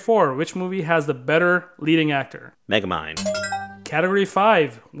 Category 4, which movie has the better leading actor? Megamind. Category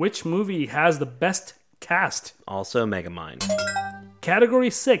 5, which movie has the best cast? Also Megamind. Category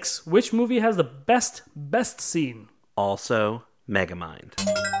 6. Which movie has the best scene? Also, Megamind.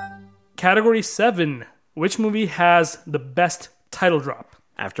 Category 7. Which movie has the best title drop?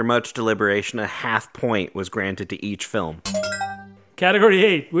 After much deliberation, a half point was granted to each film. Category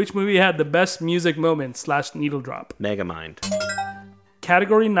 8. Which movie had the best music moment / needle drop? Megamind.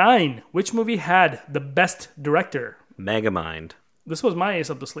 Category 9. Which movie had the best director? Megamind. This was my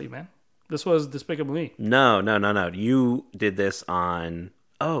ace up the sleeve, man. This was Despicable Me. No. You did this on...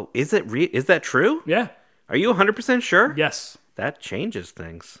 Oh, is that true? Yeah. Are you 100% sure? Yes. That changes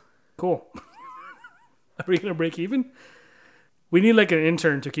things. Cool. Are we going to break even? We need like an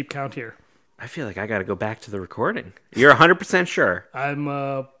intern to keep count here. I feel like I got to go back to the recording. You're 100% sure? I'm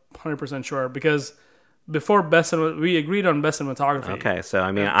 100% sure because before we agreed on best cinematography. Okay, so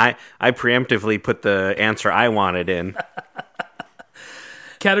I mean, I preemptively put the answer I wanted in.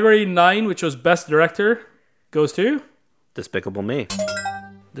 Category 9, which was best director, goes to Despicable Me.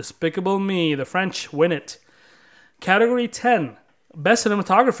 Despicable Me. The French win it. Category 10, best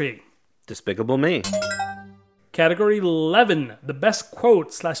cinematography. Despicable Me. Category 11, the best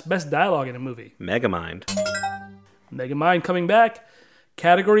quote / best dialogue in a movie. Megamind. Megamind coming back.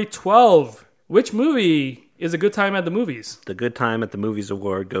 Category 12, which movie is a good time at the movies? The Good Time at the Movies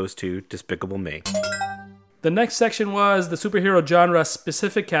award goes to Despicable Me. The next section was the superhero genre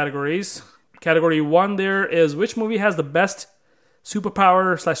specific categories. Category 1 there is which movie has the best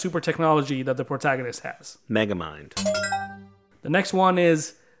superpower / super technology that the protagonist has? Megamind. The next one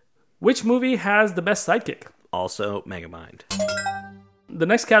is which movie has the best sidekick? Also Megamind. The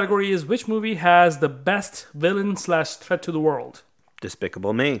next category is which movie has the best villain / threat to the world?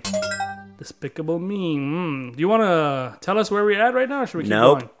 Despicable Me. Despicable Me. Do you want to tell us where we're at right now, or should we keep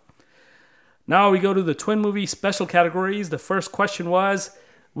Nope. going? Now we go to the twin movie special categories. The first question was,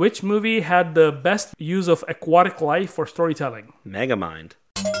 which movie had the best use of aquatic life for storytelling? Megamind.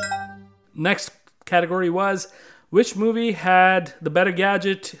 Next category was, which movie had the better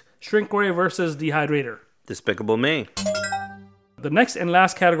gadget, Shrinkray versus Dehydrator? Despicable Me. The next and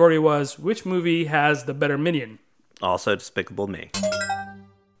last category was, which movie has the better Minion? Also Despicable Me.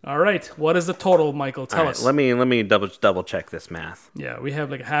 All right, what is the total, Michael? Tell us. Let me double check this math. Yeah, we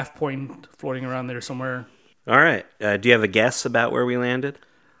have like a half point floating around there somewhere. All right. Do you have a guess about where we landed?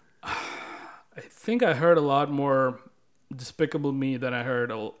 I think I heard a lot more Despicable Me than I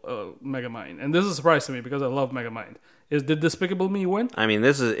heard Megamind, and this is a surprise to me because I love Megamind. Did Despicable Me win? I mean,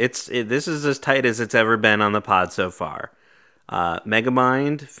 this is as tight as it's ever been on the pod so far.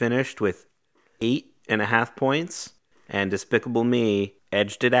 Megamind finished with 8.5 points, and Despicable Me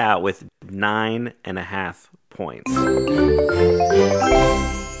edged it out with 9.5 points.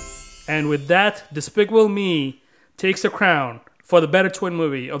 And with that, Despicable Me takes the crown for the better twin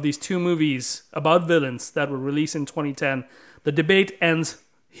movie of these two movies about villains that were released in 2010. The debate ends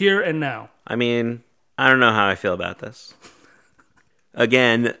here and now. I mean, I don't know how I feel about this.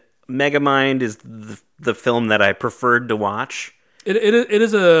 Again, Megamind is the film that I preferred to watch. It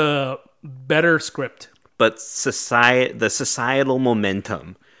is a better script. But the societal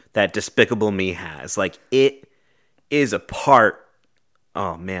momentum that Despicable Me has, like, it is a part...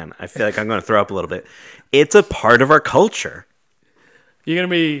 Oh, man, I feel like I'm going to throw up a little bit. It's a part of our culture. You're going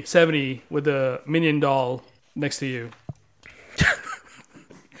to be 70 with the Minion doll next to you.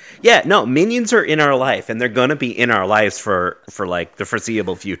 Yeah, no, Minions are in our life, and they're going to be in our lives for like, the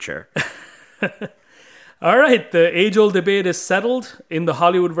foreseeable future. All right, the age-old debate is settled in the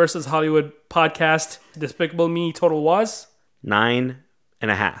Hollywood versus Hollywood podcast. Despicable Me total was 9.5.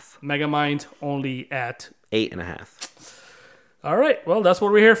 Megamind only at 8.5. All right, well, that's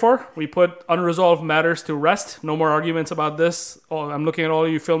what we're here for. We put unresolved matters to rest. No more arguments about this. Oh, I'm looking at all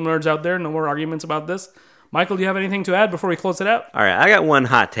you film nerds out there. No more arguments about this. Michael, do you have anything to add before we close it out? All right, I got one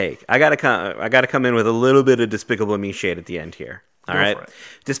hot take. I gotta come in with a little bit of Despicable Me shade at the end here. All right,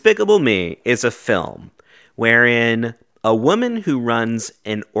 Despicable Me is a film wherein a woman who runs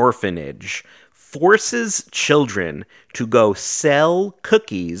an orphanage forces children to go sell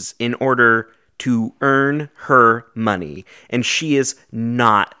cookies in order to earn her money. And she is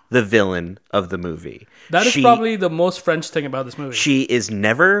not the villain of the movie. That is probably the most French thing about this movie. She is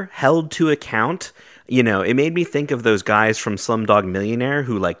never held to account. You know, it made me think of those guys from Slumdog Millionaire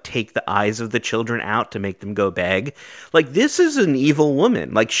who, like, take the eyes of the children out to make them go beg. Like, this is an evil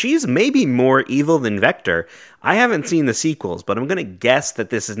woman. Like, she's maybe more evil than Vector. I haven't seen the sequels, but I'm going to guess that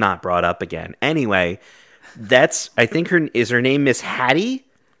this is not brought up again. Anyway, I think her name Miss Hattie?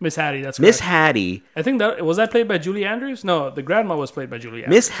 Miss Hattie, that's correct. Miss Hattie. I think was that played by Julie Andrews? No, the grandma was played by Julie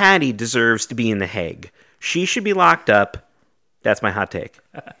Andrews. Miss Hattie deserves to be in The Hague. She should be locked up. That's my hot take.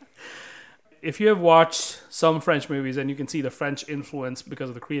 if you have watched some French movies and you can see the French influence because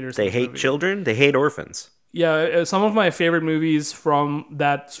of the creators. They hate children. They hate orphans. Yeah, some of my favorite movies from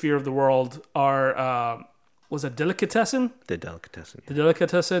that sphere of the world are, was it Delicatessen? The Delicatessen. The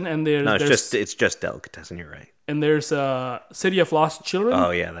Delicatessen, and there's... No, it's just Delicatessen, you're right. And there's City of Lost Children.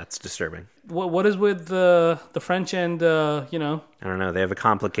 Oh, yeah, that's disturbing. What is with the French and, I don't know, they have a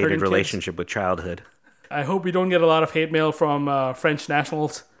complicated relationship with childhood. I hope we don't get a lot of hate mail from French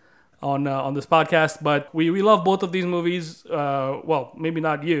nationals on this podcast, but we love both of these movies. Well, maybe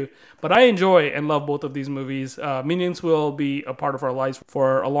not you, but I enjoy and love both of these movies. Minions will be a part of our lives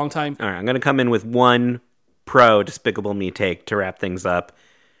for a long time. All right, I'm going to come in with one pro Despicable Me take to wrap things up.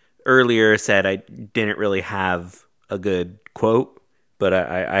 Earlier said I didn't really have a good quote, but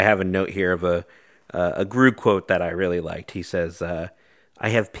I have a note here of a Gru quote that I really liked. He says, I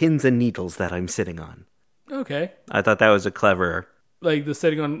have pins and needles that I'm sitting on. Okay. I thought that was a clever... Like the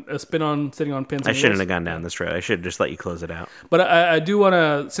sitting on pins. I shouldn't have gone down this road. I should have just let you close it out. But I do want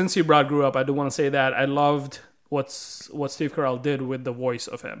to, since you brought Gru up, I do want to say that I loved what Steve Carrell did with the voice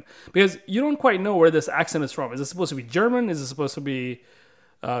of him, because you don't quite know where this accent is from. Is it supposed to be German? Is it supposed to be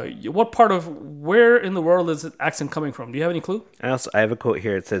what part of where in the world is the accent coming from? Do you have any clue? I have a quote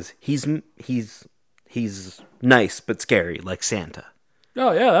here. It says he's nice but scary like Santa.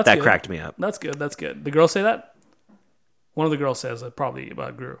 Oh yeah, that's that good. Cracked me up. That's good. The girls say that. One of the girls says it probably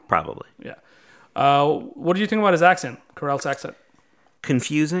about Gru. Probably. Yeah. What do you think about his accent? Carrell's accent?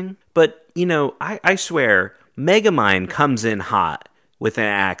 Confusing, but I swear Megamind comes in hot with an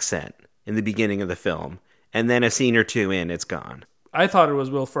accent in the beginning of the film, and then a scene or two in, it's gone. I thought it was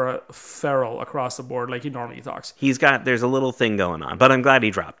Will Ferrell across the board, like he normally talks. There's a little thing going on, but I'm glad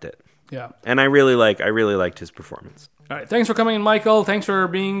he dropped it. Yeah. And I really liked his performance. All right, thanks for coming in, Michael. Thanks for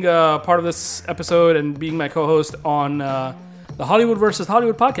being part of this episode and being my co-host on the Hollywood versus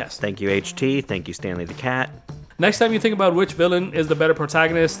Hollywood podcast. Thank you, HT. Thank you, Stanley the Cat. Next time you think about which villain is the better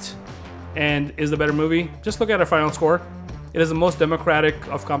protagonist and is the better movie, just look at our final score. It is the most democratic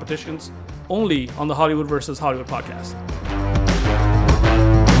of competitions, only on the Hollywood versus Hollywood podcast.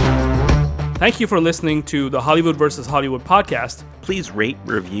 Thank you for listening to the Hollywood versus Hollywood podcast. Please rate,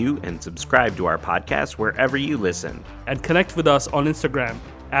 review, and subscribe to our podcast wherever you listen. And connect with us on Instagram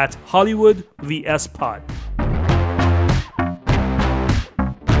at HollywoodVSPod.